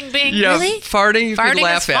 Bing, bing, bing. Yeah, Really? farting you Farting could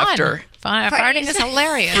laugh is fun. after. Farting is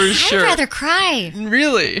hilarious. For sure. I'd rather cry.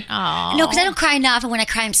 Really? Oh. No, because I don't cry enough, and when I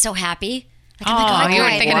cry, I'm so happy. Like, I'm like, Oh, I you were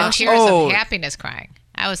cried. thinking Wow. of tears Oh. of happiness crying.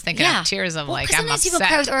 I was thinking of tears of Well, like, 'cause I'm sometimes upset. people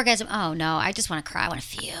cry with orgasm. Oh, no, I just want to cry. I want to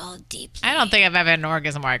feel deeply. I don't think I've ever had an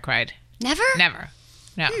orgasm where I cried. Never? Never.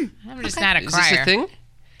 No. I'm just Okay. not a Is crier. this a thing?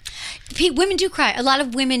 Women do cry. A lot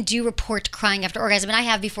of women do report crying after orgasm, and I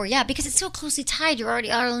have before. Yeah, because it's so closely tied. You're already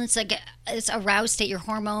it's like it's a aroused state. Your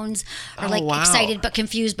hormones are like wow. excited but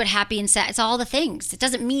confused but happy and sad. It's all the things. It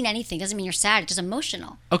doesn't mean anything. It doesn't mean you're sad. It's just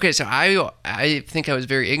emotional. Okay, so I think I was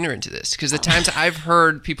very ignorant to this because the times I've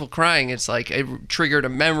heard people crying, it's like it triggered a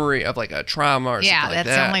memory of like a trauma or something like that.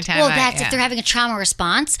 that's the only time. Well, that's if they're having a trauma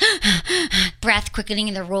response, breath quickening,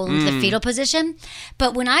 and they're rolling into the fetal position.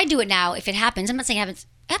 But when I do it now, if it happens, I'm not saying it happens.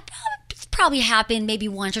 It's probably happened maybe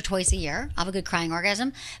once or twice a year. I'll have a good crying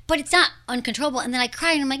orgasm, but it's not uncontrollable. And then I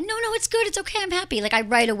cry and I'm like, no, it's good. It's okay. I'm happy. Like I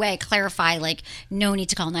right away clarify, like no need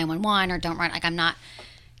to call 911 or don't run. Like I'm not,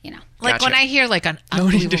 Like Gotcha. when I hear like an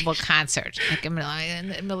unbelievable concert, like in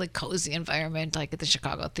a really cozy environment, like at the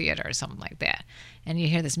Chicago Theater or something like that, and you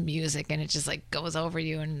hear this music and it just like goes over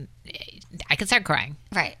you, and I can start crying.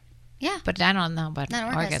 Right. Yeah. But I don't know about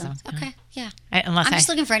Not orgasm. Okay. Yeah. I'm I'm just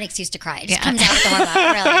looking for an excuse to cry. It just Yeah. comes out with the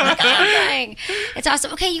hormone. Really. I'm like, oh, I'm crying. It's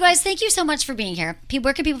awesome. Okay, you guys, thank you so much for being here.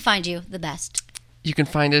 Where can people find you the best? You can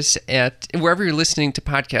find us at wherever you're listening to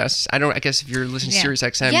podcasts. I guess if you're listening to Sirius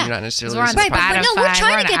XM, you're not necessarily We're on listening to Right, podcasts. but no, we're Spotify,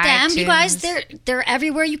 trying we're to get on them. You guys, iTunes. they're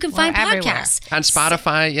everywhere you can find everywhere. podcasts. On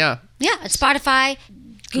Spotify, yeah. Yeah, at Spotify,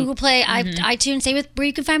 Google Play, iTunes. Same with where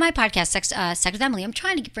you can find my podcast, Sex with Emily. I'm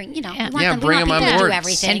trying to bring, we want Yeah, them, bring we them want on people to board. do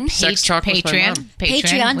everything. And Sex Talk with my mom.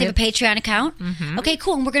 Patreon. They have a Patreon account. Okay,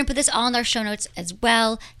 cool. And we're going to put this all in our show notes as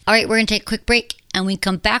well. All right, we're going to take a quick break. And when we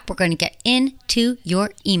come back, we're going to get into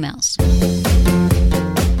your emails.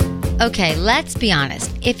 Okay, let's be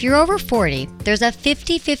honest. If you're over 40, there's a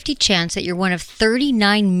 50-50 chance that you're one of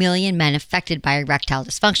 39 million men affected by erectile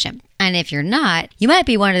dysfunction. And if you're not, you might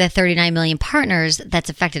be one of the 39 million partners that's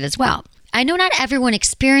affected as well. I know not everyone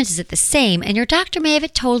experiences it the same, and your doctor may have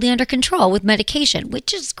it totally under control with medication,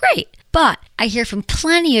 which is great. But I hear from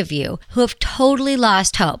plenty of you who have totally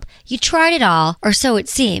lost hope. You tried it all, or so it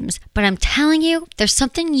seems, but I'm telling you, there's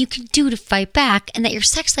something you can do to fight back, and that your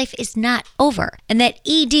sex life is not over, and that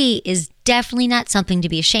ED is definitely not something to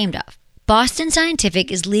be ashamed of. Boston Scientific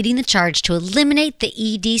is leading the charge to eliminate the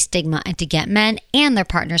ED stigma and to get men and their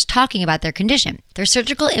partners talking about their condition. Their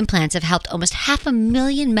surgical implants have helped almost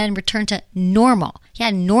 500,000 men return to normal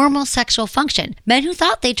sexual function. Men who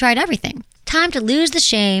thought they tried everything. Time to lose the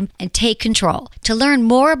shame and take control. To learn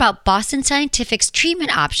more about Boston Scientific's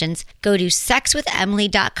treatment options, go to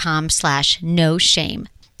sexwithemily.com/no shame.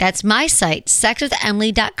 That's my site,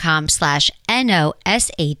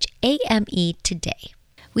 sexwithemily.com/NOSHAME today.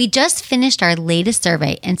 We just finished our latest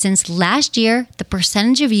survey, and since last year, the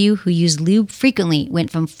percentage of you who use lube frequently went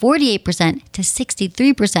from 48% to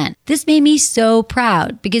 63%. This made me so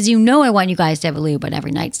proud because I want you guys to have a lube on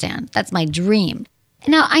every nightstand. That's my dream.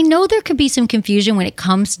 Now, I know there could be some confusion when it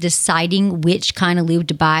comes to deciding which kind of lube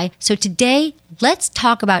to buy, so today, let's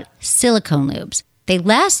talk about silicone lubes. They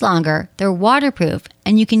last longer, they're waterproof,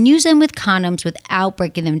 and you can use them with condoms without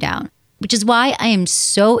breaking them down. Which is why I am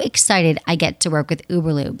so excited I get to work with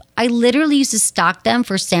Uberlube. I literally used to stock them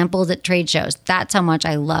for samples at trade shows. That's how much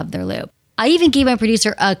I love their lube. I even gave my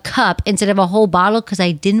producer a cup instead of a whole bottle because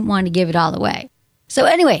I didn't want to give it all away. So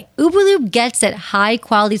anyway, Uberlube gets that high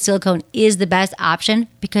quality silicone is the best option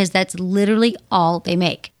because that's literally all they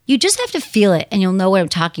make. You just have to feel it and you'll know what I'm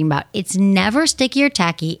talking about. It's never sticky or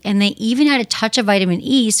tacky, and they even add a touch of vitamin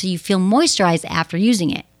E so you feel moisturized after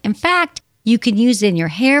using it. In fact, you can use it in your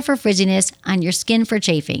hair for frizziness, on your skin for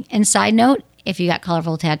chafing. And side note, if you got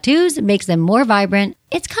colorful tattoos, it makes them more vibrant.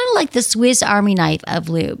 It's kind of like the Swiss Army knife of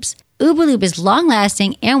lubes. Uberlube is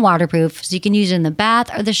long-lasting and waterproof, so you can use it in the bath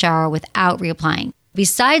or the shower without reapplying.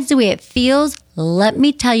 Besides the way it feels, let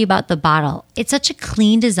me tell you about the bottle. It's such a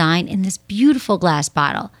clean design in this beautiful glass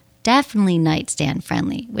bottle. Definitely nightstand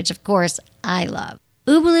friendly, which of course I love.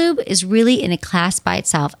 Uberlube is really in a class by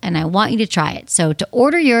itself, and I want you to try it. So to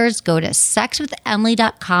order yours, go to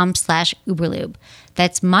sexwithemily.com/Uberlube.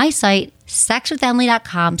 That's my site,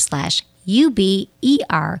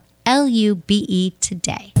 sexwithemily.com/UBERLUBE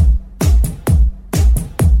today.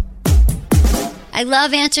 I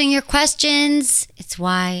love answering your questions. It's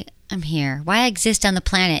why I'm here, why I exist on the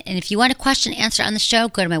planet. And if you want a question answered on the show,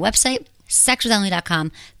 go to my website,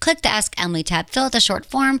 sexwithemily.com, click the Ask Emily tab, fill out the short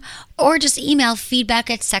form, or just email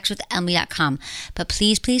feedback@sexwithemily.com. But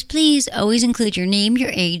please, please, please always include your name,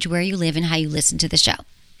 your age, where you live, and how you listen to the show.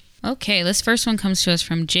 Okay, this first one comes to us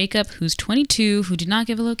from Jacob, who's 22, who did not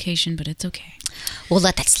give a location, but it's okay. We'll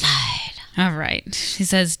let that slide. All right. He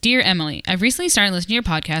says, Dear Emily, I've recently started listening to your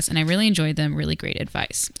podcast, and I really enjoyed them. Really great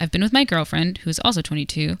advice. I've been with my girlfriend, who is also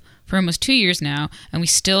 22, for almost 2 years now, and we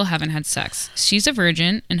still haven't had sex. She's a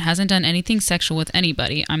virgin and hasn't done anything sexual with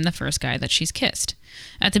anybody. I'm the first guy that she's kissed.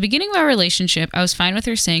 At the beginning of our relationship, I was fine with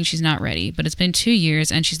her saying she's not ready, but it's been 2 years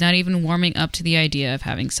and she's not even warming up to the idea of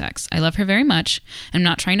having sex. I love her very much. I'm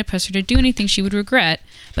not trying to press her to do anything she would regret,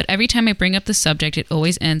 but every time I bring up the subject, it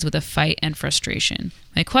always ends with a fight and frustration.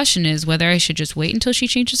 My question is whether I should just wait until she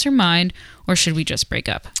changes her mind, or should we just break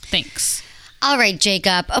up? Thanks. All right,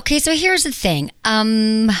 Jacob. Okay, so here's the thing.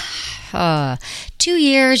 2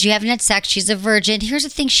 years, you haven't had sex, she's a virgin. Here's the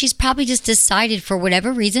thing, she's probably just decided for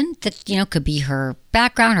whatever reason that, could be her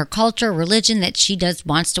background, her culture, religion, that she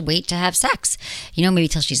wants to wait to have sex. Maybe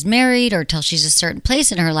till she's married or till she's a certain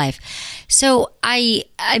place in her life. So I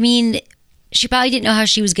mean, she probably didn't know how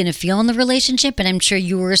she was going to feel in the relationship, and I'm sure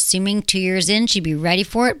you were assuming 2 years in she'd be ready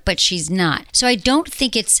for it, but she's not. So I don't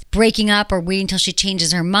think it's breaking up or waiting until she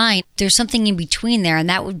changes her mind. There's something in between there, and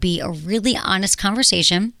that would be a really honest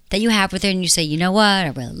conversation that you have with her, and you say, you know what, I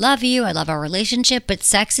really love you, I love our relationship, but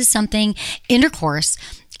sex is something, intercourse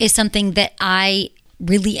is something that I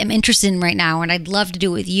really am interested in right now, and I'd love to do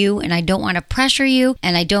it with you, and I don't want to pressure you,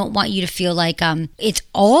 and I don't want you to feel like it's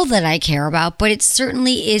all that I care about, but it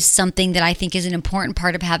certainly is something that I think is an important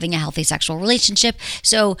part of having a healthy sexual relationship.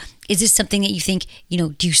 So is this something that you think,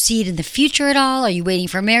 do you see it in the future at all? Are you waiting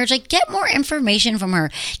for marriage? Like, get more information from her,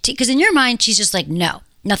 because in your mind, she's just like, no,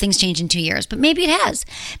 nothing's changed in 2 years, but maybe it has.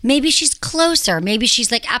 Maybe she's closer. Maybe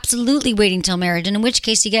she's like absolutely waiting till marriage, and in which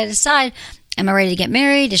case you got to decide, am I ready to get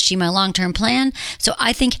married? Is she my long-term plan? So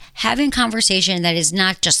I think having a conversation that is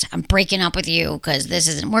not just, I'm breaking up with you because this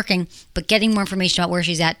isn't working, but getting more information about where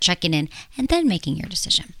she's at, checking in, and then making your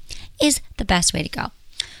decision is the best way to go.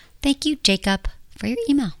 Thank you, Jacob, for your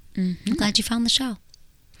email. I'm glad you found the show.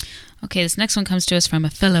 Okay, this next one comes to us from a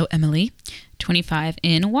fellow Emily, 25,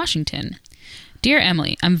 in Washington. Dear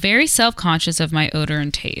Emily, I'm very self-conscious of my odor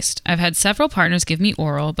and taste. I've had several partners give me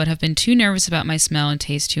oral, but have been too nervous about my smell and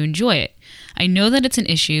taste to enjoy it. I know that it's an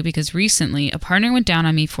issue because recently a partner went down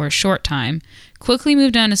on me for a short time, quickly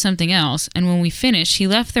moved on to something else, and when we finished, he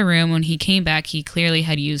left the room. When he came back, he clearly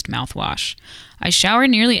had used mouthwash. I shower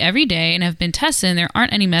nearly every day and have been tested, and there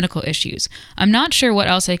aren't any medical issues. I'm not sure what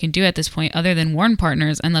else I can do at this point other than warn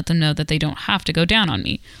partners and let them know that they don't have to go down on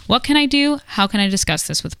me. What can I do? How can I discuss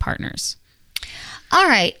this with partners? All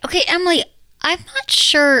right. Okay, Emily, I'm not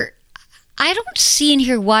sure. I don't see in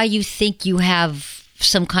here why you think you have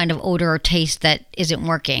some kind of odor or taste that isn't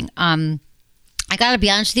working. I got to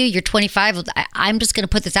be honest with you, you're 25. I'm just going to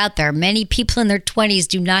put this out there. Many people in their 20s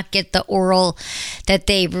do not get the oral that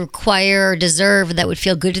they require or deserve that would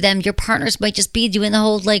feel good to them. Your partners might just be doing the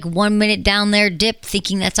whole 1 minute down there dip,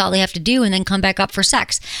 thinking that's all they have to do and then come back up for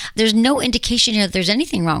sex. There's no indication here that there's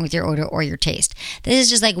anything wrong with your odor or your taste. This is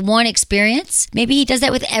just one experience. Maybe he does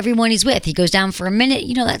that with everyone he's with. He goes down for a minute.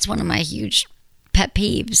 That's one of my huge pet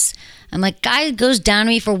peeves. I'm like, guy goes down to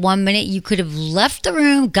me for 1 minute. You could have left the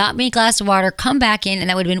room, got me a glass of water, come back in, and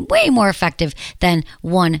that would have been way more effective than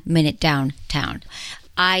 1 minute downtown.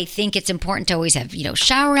 I think it's important to always have,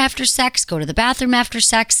 shower after sex, go to the bathroom after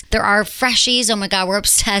sex. There are freshies. Oh my God, we're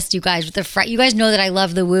obsessed, you guys, with the you guys know that I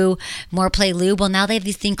love the Woo More Play Lube. Well, now they have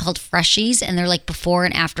these thing called freshies, and they're before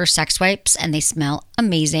and after sex wipes, and they smell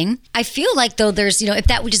amazing. I feel like though there's, if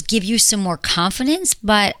that would just give you some more confidence,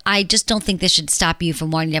 but I just don't think this should stop you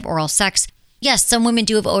from wanting to have oral sex. Yes, some women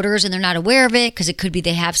do have odors and they're not aware of it because it could be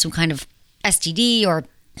they have some kind of STD or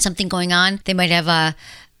something going on. They might have a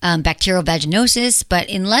bacterial vaginosis, but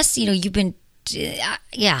unless, you've been,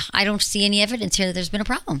 I don't see any evidence here that there's been a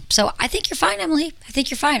problem. So I think you're fine, Emily. I think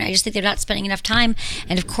you're fine. I just think they're not spending enough time.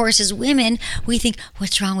 And of course, as women, we think,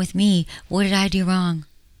 what's wrong with me? What did I do wrong?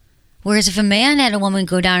 Whereas if a man had a woman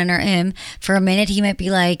go down on him for a minute, he might be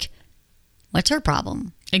like, what's her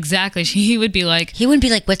problem? Exactly. He would be like... He wouldn't be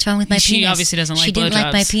like, what's wrong with my penis? She obviously doesn't like blowjobs. She didn't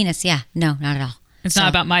like my penis. Yeah. No, not at all. It's not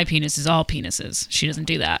about my penis, it's all penises. She doesn't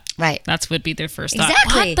do that. Right. That would be their first thought.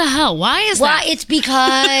 Exactly. What the hell? Why is that? It's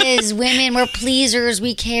because women, we're pleasers,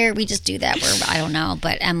 we care, we just do that. I don't know.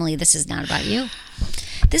 But Emily, this is not about you.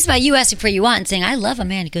 This is about you asking for what you want and saying, I love a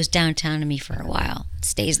man who goes downtown to me for a while,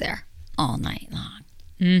 stays there all night long.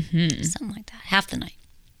 Mm-hmm. Something like that. Half the night.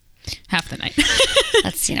 Half the night.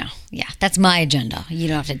 That's, that's my agenda. You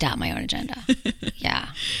don't have to doubt my own agenda. Yeah.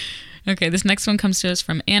 Okay, this next one comes to us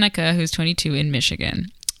from Annika, who's 22 in Michigan.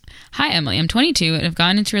 Hi, Emily. I'm 22 and have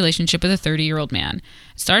gotten into a relationship with a 30-year-old man.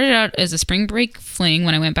 It started out as a spring break fling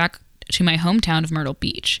when I went back to my hometown of Myrtle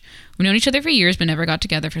Beach. We've known each other for years but never got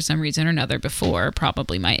together for some reason or another before,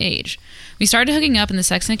 probably my age. We started hooking up and the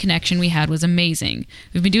sex and connection we had was amazing.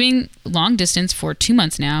 We've been doing long distance for 2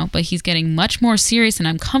 months now, but he's getting much more serious than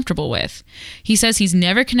I'm comfortable with. He says he's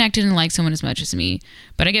never connected and liked someone as much as me,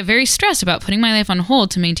 but I get very stressed about putting my life on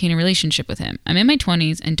hold to maintain a relationship with him. I'm in my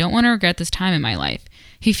 20s and don't want to regret this time in my life.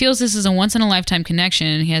 He feels this is a once-in-a-lifetime connection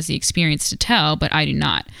and he has the experience to tell, but I do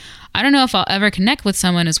not. I don't know if I'll ever connect with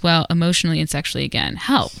someone as well emotionally and sexually again.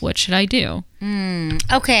 Help. What should I do?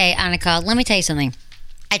 Okay, Annika, let me tell you something.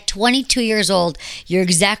 At 22 years old, you're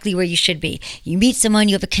exactly where you should be. You meet someone,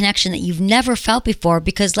 you have a connection that you've never felt before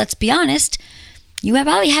because, let's be honest, you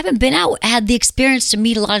probably haven't had the experience to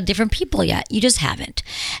meet a lot of different people yet. You just haven't.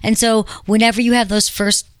 And so whenever you have those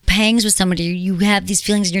first pangs with somebody, you have these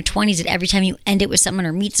feelings in your 20s that every time you end it with someone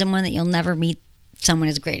or meet someone that you'll never meet someone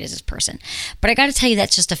as great as this person. But I got to tell you,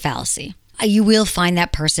 that's just a fallacy. You will find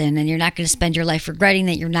that person and you're not going to spend your life regretting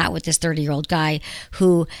that you're not with this 30-year-old guy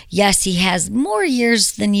who, yes, he has more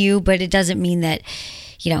years than you, but it doesn't mean that,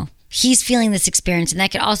 he's feeling this experience. And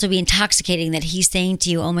that could also be intoxicating that he's saying to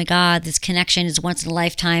you, oh my God, this connection is once in a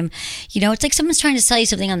lifetime. It's like someone's trying to sell you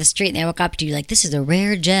something on the street and they walk up to you like, this is a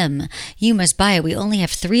rare gem. You must buy it. We only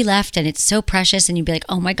have 3 left and it's so precious. And you'd be like,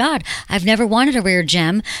 oh my God, I've never wanted a rare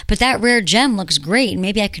gem, but that rare gem looks great. And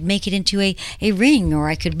maybe I could make it into a ring or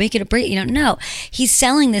I could make it a bracelet. No, he's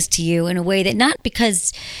selling this to you in a way that not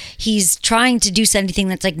because he's trying to do something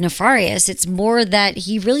that's nefarious. It's more that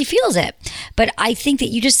he really feels it. But I think that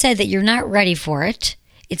you just said that you're not ready for it.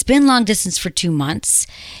 It's been long distance for 2 months.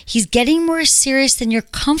 He's getting more serious than you're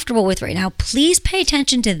comfortable with right now. Please pay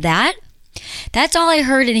attention to that. That's all I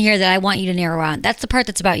heard in here that I want you to narrow on. That's the part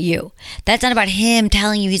that's about you. That's not about him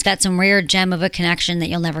telling you he's got some rare gem of a connection that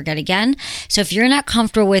you'll never get again. So if you're not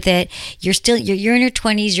comfortable with it, you're in your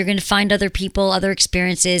 20s, you're going to find other people, other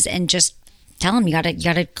experiences, and just tell him you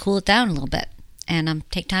gotta cool it down a little bit and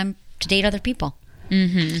take time to date other people.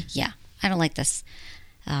 Mm-hmm. Yeah, I don't like this.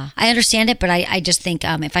 I understand it, but I just think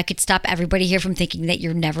if I could stop everybody here from thinking that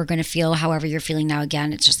you're never going to feel however you're feeling now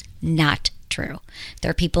again, it's just not true.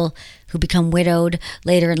 There are people who become widowed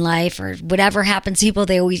later in life, or whatever happens to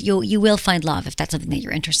people, you will find love if that's something that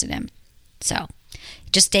you're interested in. So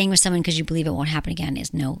just staying with someone because you believe it won't happen again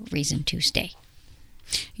is no reason to stay.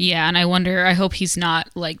 Yeah, and I hope he's not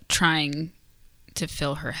like trying to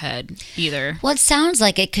fill her head either. Well, it sounds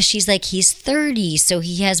like it because she's like, he's 30, so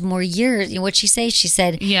he has more years. You know, what'd she say? She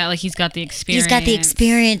said, yeah, like he's got the experience. He's got the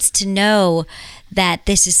experience to know that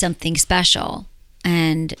this is something special.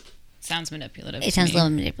 And sounds manipulative. It sounds a little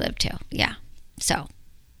manipulative too. Yeah. So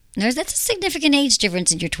that's a significant age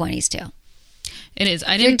difference in your 20s too. It is.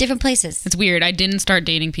 You're in different places. It's weird. I didn't start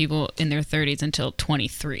dating people in their 30s until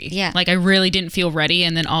 23. Yeah. Like I really didn't feel ready,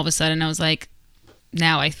 and then all of a sudden I was like,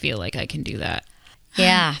 now I feel like I can do that.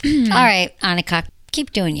 Yeah. All right, Annika,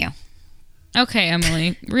 keep doing you. Okay,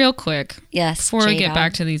 Emily, real quick. Yes. Before we get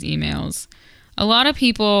back to these emails, a lot of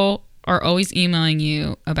people are always emailing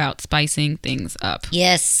you about spicing things up.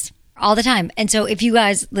 Yes, all the time. And so if you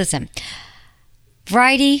guys listen,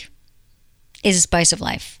 variety is a spice of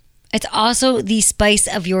life. It's also the spice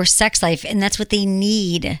of your sex life, and that's what they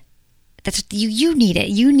need. That's what you need it.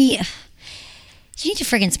 You need to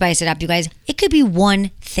friggin' spice it up, you guys. It could be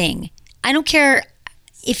one thing. I don't care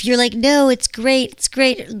if you're like, no, it's great,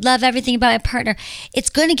 love everything about my partner.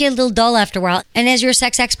 It's going to get a little dull after a while. And as your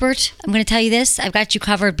sex expert, I'm going to tell you this. I've got you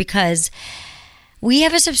covered because we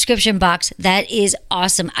have a subscription box that is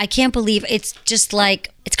awesome. I can't believe it's just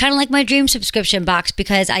like, it's kind of like my dream subscription box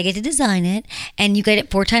because I get to design it and you get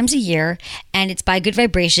it 4 times a year and it's by Good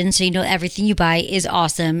Vibrations. So you know everything you buy is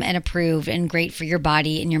awesome and approved and great for your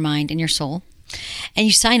body and your mind and your soul. And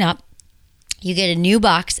you sign up. You get a new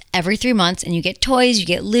box every 3 months and you get toys, you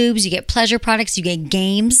get lubes, you get pleasure products, you get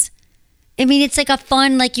games. I mean, it's like a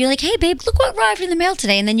fun, like you're like, hey babe, look what arrived in the mail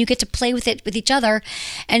today. And then you get to play with it with each other.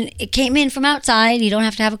 And it came in from outside. You don't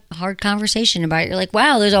have to have a hard conversation about it. You're like,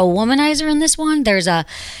 wow, there's a womanizer in this one. There's a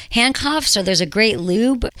handcuffs or there's a great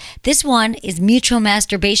lube. This one is mutual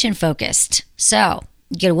masturbation focused. So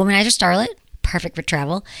you get a womanizer starlet. Perfect for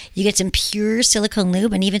travel. You get some pure silicone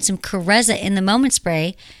lube and even some Carezza in the moment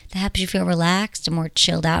spray that helps you feel relaxed and more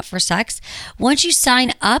chilled out for sex. Once you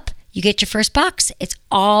sign up, you get your first box. It's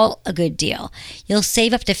all a good deal. You'll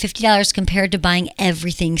save up to $50 compared to buying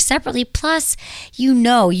everything separately. Plus, you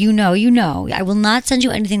know, I will not send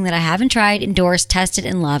you anything that I haven't tried, endorsed, tested,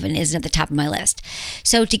 and love and isn't at the top of my list.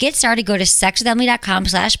 So to get started, go to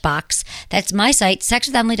sexwithemily.com/box. That's my site,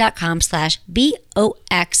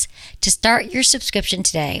 sexwithemily.com/BOX to start your subscription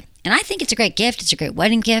today. And I think it's a great gift. It's a great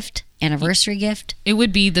wedding gift, anniversary gift. It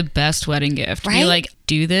would be the best wedding gift. Right? Be like,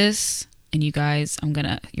 do this. And you guys,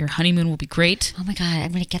 your honeymoon will be great. Oh my God,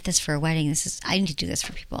 I'm going to get this for a wedding. I need to do this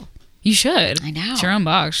for people. You should. I know. It's your own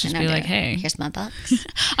box. Just be like, hey. Here's my box.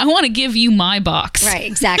 I want to give you my box. Right,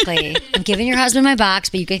 exactly. I'm giving your husband my box,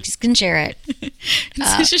 but you guys can share it.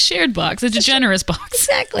 It's a shared box. It's a generous box.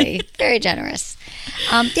 Exactly. Very generous.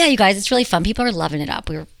 Yeah, you guys, it's really fun. People are loving it up.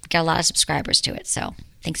 We've got a lot of subscribers to it. So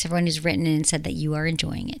thanks everyone who's written in and said that you are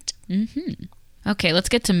enjoying it. Mm-hmm. Okay, let's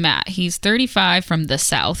get to Matt. He's 35 from the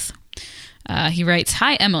South. He writes,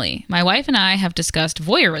 "Hi, Emily. My wife and I have discussed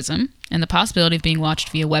voyeurism and the possibility of being watched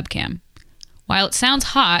via webcam. While it sounds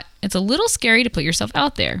hot, it's a little scary to put yourself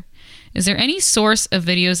out there. Is there any source of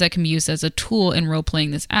videos that can be used as a tool in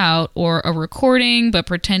role-playing this out, or a recording but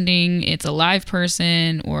pretending it's a live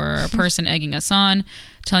person or a person egging us on,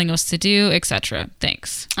 telling us to do, etc.?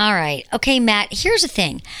 Thanks." All right. Okay, Matt, here's the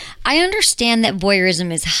thing. I understand that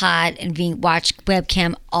voyeurism is hot and being watched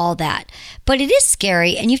webcam, all that. But it is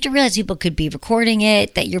scary, and you have to realize people could be recording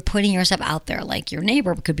it, that you're putting yourself out there. Like your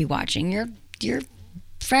neighbor could be watching, your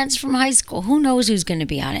friends from high school. Who knows who's going to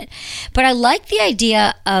be on it? But I like the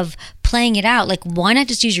idea of playing it out. Like, why not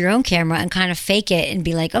just use your own camera and kind of fake it and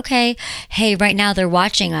be like, okay, hey, right now they're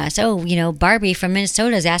watching us. Oh, Barbie from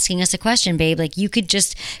Minnesota is asking us a question, babe. Like, you could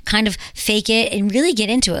just kind of fake it and really get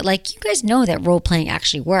into it. Like, you guys know that role playing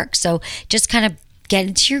actually works. So just kind of get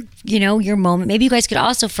into your moment. Maybe you guys could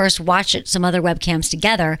also first watch some other webcams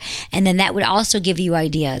together, and then that would also give you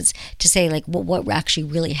ideas to say, like, what actually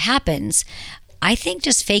really happens. I think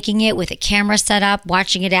just faking it with a camera set up,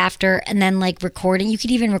 watching it after, and then like recording. You could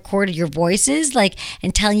even record your voices, like,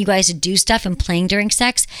 and telling you guys to do stuff and playing during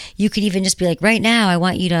sex. You could even just be like, right now, I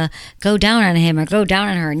want you to go down on him or go down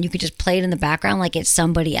on her. And you could just play it in the background like it's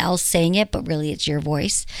somebody else saying it, but really it's your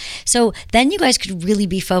voice. So then you guys could really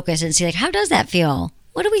be focused and see, like, how does that feel?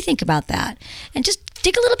 What do we think about that? And just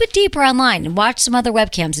dig a little bit deeper online and watch some other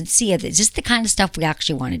webcams and see if it's just the kind of stuff we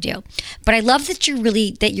actually want to do. But I love that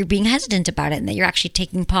you're being hesitant about it and that you're actually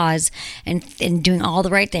taking pause and doing all the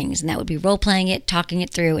right things. And that would be role playing it, talking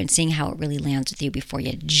it through, and seeing how it really lands with you before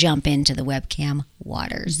you jump into the webcam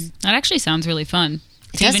waters. That actually sounds really fun.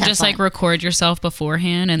 It To does even sound just fun. like record yourself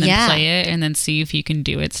beforehand and then play it and then see if you can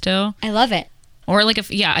do it still. I love it. Or like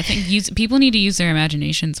I think people need to use their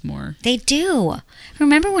imaginations more. They do.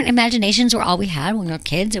 Remember when imaginations were all we had when we were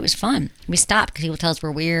kids? It was fun. We stopped because people tell us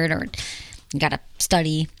we're weird or you got to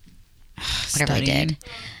study. Whatever I did.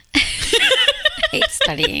 I hate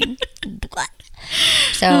studying.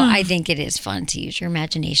 So I think it is fun to use your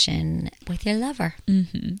imagination with your lover.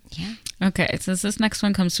 Mm-hmm. Yeah. Okay, so this next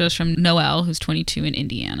one comes to us from Noelle, who's 22 in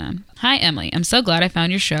Indiana. Hi, Emily. I'm so glad I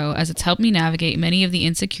found your show as it's helped me navigate many of the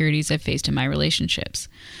insecurities I've faced in my relationships.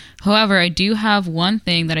 However, I do have one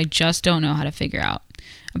thing that I just don't know how to figure out.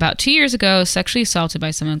 About 2 years ago, I was sexually assaulted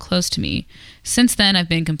by someone close to me. Since then, I've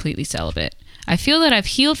been completely celibate. I feel that I've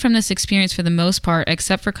healed from this experience for the most part,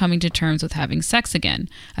 except for coming to terms with having sex again.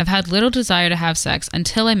 I've had little desire to have sex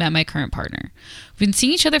until I met my current partner. We've been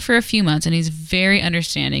seeing each other for a few months, and he's very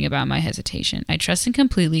understanding about my hesitation. I trust him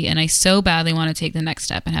completely, and I so badly want to take the next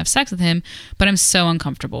step and have sex with him, but I'm so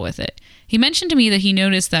uncomfortable with it. He mentioned to me that he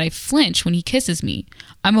noticed that I flinch when he kisses me.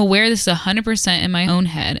 I'm aware this is 100% in my own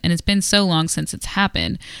head, and it's been so long since it's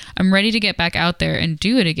happened. I'm ready to get back out there and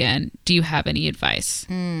do it again. Do you have any advice?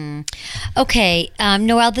 Okay,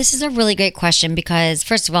 Noelle, this is a really great question because,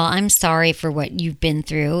 first of all, I'm sorry for what you've been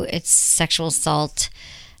through. It's sexual assault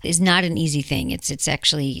is not an easy thing. It's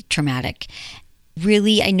actually traumatic.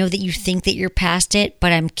 Really, I know that you think that you're past it,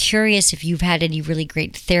 but I'm curious if you've had any really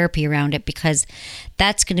great therapy around it because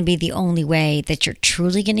that's going to be the only way that you're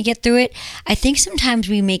truly going to get through it. I think sometimes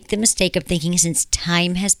we make the mistake of thinking since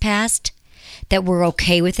time has passed that we're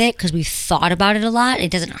okay with it because we've thought about it a lot.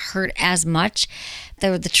 It doesn't hurt as much.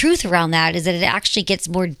 The truth around that is that it actually gets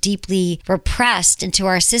more deeply repressed into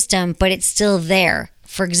our system, but it's still there.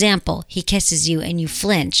 For example, he kisses you and you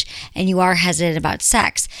flinch and you are hesitant about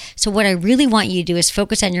sex. So what I really want you to do is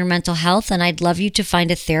focus on your mental health, and I'd love you to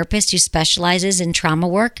find a therapist who specializes in trauma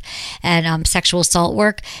work and sexual assault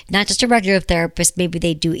work, not just a regular therapist. Maybe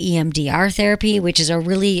they do EMDR therapy, which is a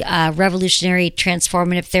really revolutionary,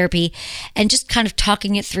 transformative therapy, and just kind of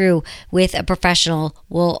talking it through with a professional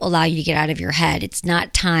will allow you to get out of your head. It's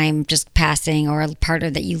not time just passing or a partner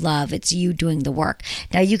that you love. It's you doing the work.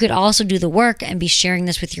 Now, you could also do the work and be sharing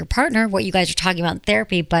this with your partner, what you guys are talking about in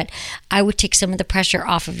therapy, but I would take some of the pressure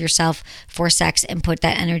off of yourself for sex and put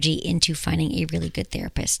that energy into finding a really good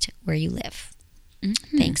therapist where you live.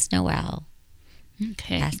 Mm-hmm. Thanks, Noelle.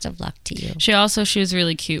 Okay. Best of luck to you. She was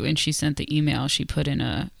really cute when she sent the email. She put in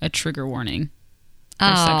a trigger warning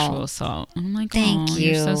for sexual assault. I'm like, thank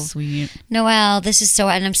you. You're so sweet. Noelle, this is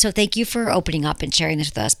thank you for opening up and sharing this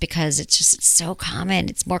with us because it's so common.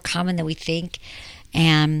 It's more common than we think.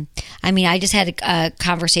 And I mean, I just had a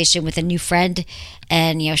conversation with a new friend,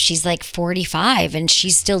 and she's like 45 and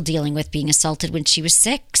she's still dealing with being assaulted when she was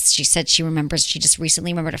 6. She said she just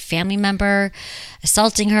recently remembered a family member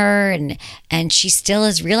assaulting her, and she still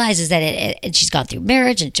realizes that and she's gone through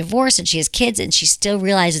marriage and divorce and she has kids, and she still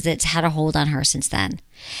realizes that it's had a hold on her since then.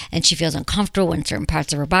 And she feels uncomfortable when certain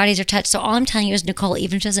parts of her bodies are touched. So all I'm telling you is, Nicole,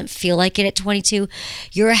 even if it doesn't feel like it at 22,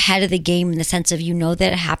 you're ahead of the game in the sense of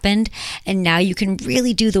that it happened. And now you can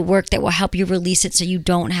really do the work that will help you release it so you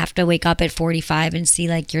don't have to wake up at 45 and see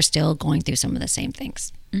like you're still going through some of the same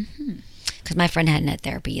things. Because my friend hadn't had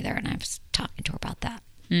therapy either, and I was talking to her about that.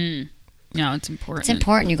 No, it's important. It's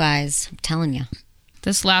important, you guys. I'm telling you.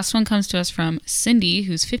 This last one comes to us from Cindy,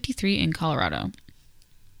 who's 53 in Colorado.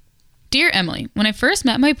 Dear Emily, when I first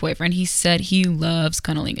met my boyfriend, he said he loves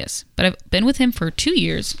cunnilingus, but I've been with him for 2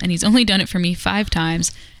 years, and he's only done it for me 5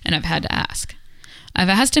 times, and I've had to ask. I've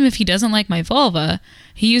asked him if he doesn't like my vulva.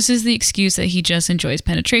 He uses the excuse that he just enjoys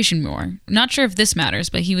penetration more. Not sure if this matters,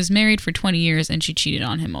 but he was married for 20 years, and she cheated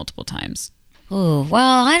on him multiple times. Oh,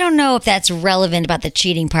 well, I don't know if that's relevant about the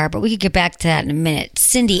cheating part, but we could get back to that in a minute.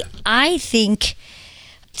 Cindy, I think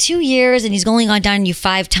 2 years and he's only gone down on you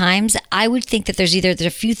 5 times. I would think that there's a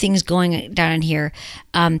few things going down in here.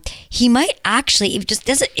 He might actually,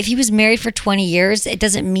 if he was married for 20 years, it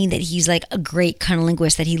doesn't mean that he's like a great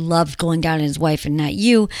cunnilingus, that he loved going down on his wife and not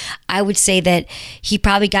you. I would say that he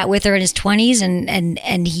probably got with her in his 20s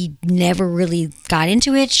and he never really got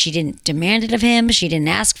into it. She didn't demand it of him. She didn't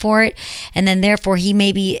ask for it. And then therefore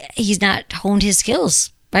he's not honed his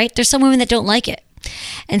skills, right? There's some women that don't like it.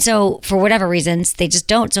 And so for whatever reasons, they just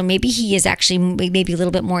don't. So maybe he is actually maybe a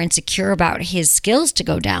little bit more insecure about his skills to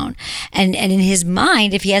go down. And in his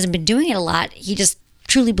mind, if he hasn't been doing it a lot, he just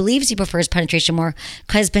truly believes he prefers penetration more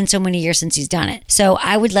because it's been so many years since he's done it. So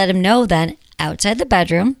I would let him know then outside the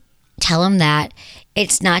bedroom, tell him that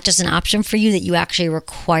it's not just an option for you, that you actually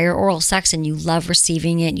require oral sex and you love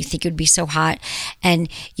receiving it and you think it would be so hot. And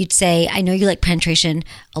you'd say, I know you like penetration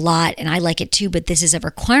a lot and I like it too, but this is a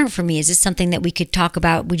requirement for me. Is this something that we could talk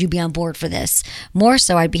about? Would you be on board for this? More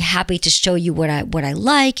so, I'd be happy to show you what I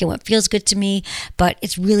like and what feels good to me. But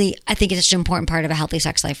it's really, I think it's such an important part of a healthy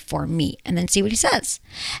sex life for me. And then see what he says.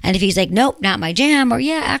 And if he's like, nope, not my jam, or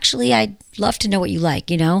yeah, actually, I'd love to know what you like,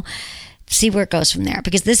 see where it goes from there.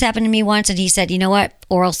 Because this happened to me once and he said, you know what,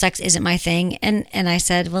 oral sex isn't my thing. And I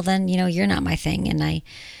said, well then, you're not my thing. And I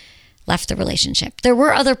left the relationship. There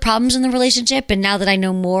were other problems in the relationship. And now that I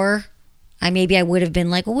know more, I would have been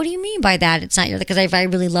like, well, what do you mean by that? It's not your, because if I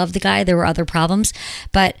really love the guy, there were other problems.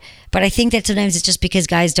 But I think that sometimes it's just because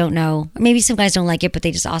guys don't know. Maybe some guys don't like it, but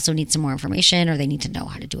they just also need some more information, or they need to know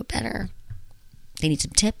how to do it better. They need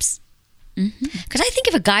some tips. Because I think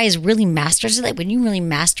if a guy is really masters it, like when you really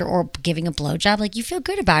master or giving a blowjob, like you feel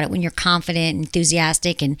good about it when you're confident,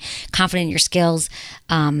 enthusiastic, and confident in your skills,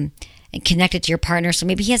 and connected to your partner. So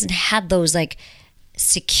maybe he hasn't had those like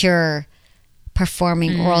secure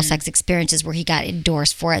performing oral sex experiences where he got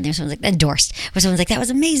endorsed for it. And there's someone's like where someone's like, that was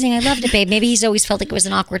amazing, I loved it, babe. Maybe he's always felt like it was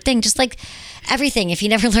an awkward thing, just like everything. If he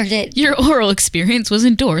never learned it, your oral experience was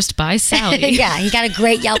endorsed by Sally. Yeah, he got a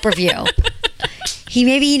great Yelp review.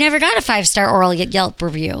 He never got a 5-star oral Yelp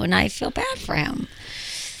review, and I feel bad for him.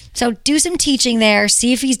 So do some teaching there.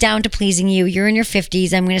 See if he's down to pleasing you. You're in your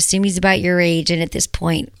 50s. I'm going to assume he's about your age, and at this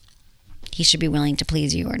point, he should be willing to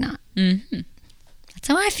please you or not. That's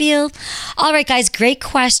how I feel. All right, guys, great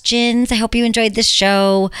questions. I hope you enjoyed this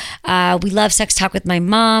show. We love Sex Talk with My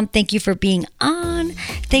Mom. Thank you for being on.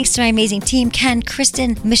 Thanks to my amazing team, Ken,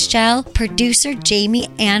 Kristen, Michelle, producer Jamie,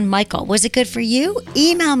 and Michael. Was it good for you?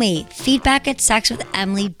 Email me,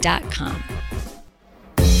 feedback@sexwithemily.com.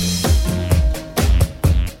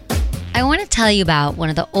 I want to tell you about one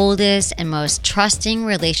of the oldest and most trusting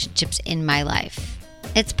relationships in my life.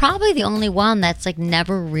 It's probably the only one that's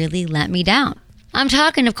never really let me down. I'm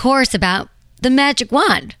talking, of course, about the magic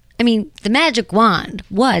wand. The magic wand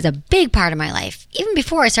was a big part of my life, even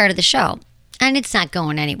before I started the show. And it's not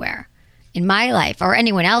going anywhere in my life or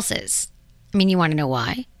anyone else's. You want to know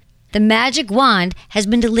why? The magic wand has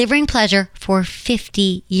been delivering pleasure for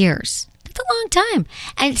 50 years. That's a long time.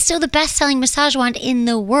 And it's still the best-selling massage wand in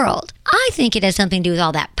the world. I think it has something to do with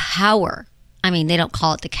all that power. They don't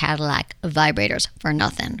call it the Cadillac vibrators for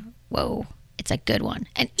nothing. Whoa. It's a good one.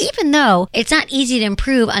 And even though it's not easy to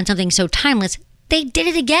improve on something so timeless, they did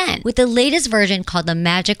it again with the latest version called the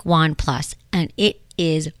Magic Wand Plus, and it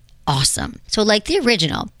is awesome. So like the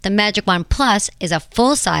original, the Magic Wand Plus is a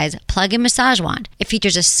full-size plug-in massage wand. It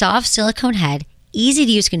features a soft silicone head,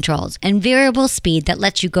 easy-to-use controls, and variable speed that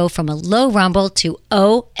lets you go from a low rumble to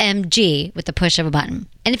OMG with the push of a button.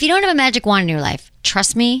 And if you don't have a magic wand in your life,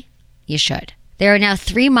 trust me, you should. There are now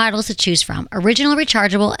 3 models to choose from, original,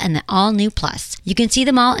 rechargeable, and the all-new Plus. You can see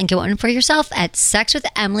them all and get one for yourself at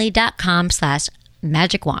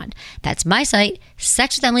sexwithemily.com/magicwand. That's my site,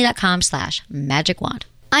 sexwithemily.com/magicwand.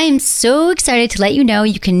 I am so excited to let you know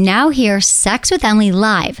you can now hear Sex with Emily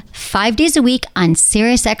live 5 days a week on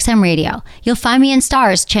SiriusXM Radio. You'll find me on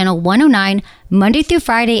Stars, channel 109, Monday through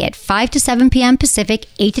Friday at 5 to 7 p.m. Pacific,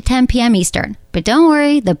 8 to 10 p.m. Eastern. But don't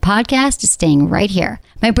worry, the podcast is staying right here.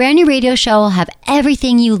 My brand new radio show will have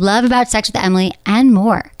everything you love about Sex with Emily and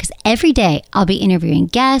more, because every day I'll be interviewing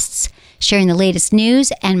guests, sharing the latest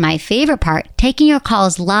news, and my favorite part, taking your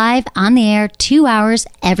calls live on the air 2 hours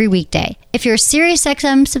every weekday. If you're a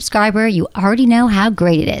SiriusXM subscriber, you already know how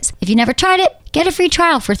great it is. If you never tried it, get a free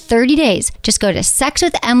trial for 30 days. Just go to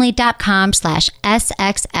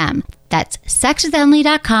sexwithemily.com/SXM. That's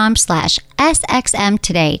sexwithemily.com/SXM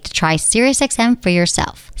today to try SiriusXM for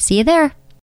yourself. See you there.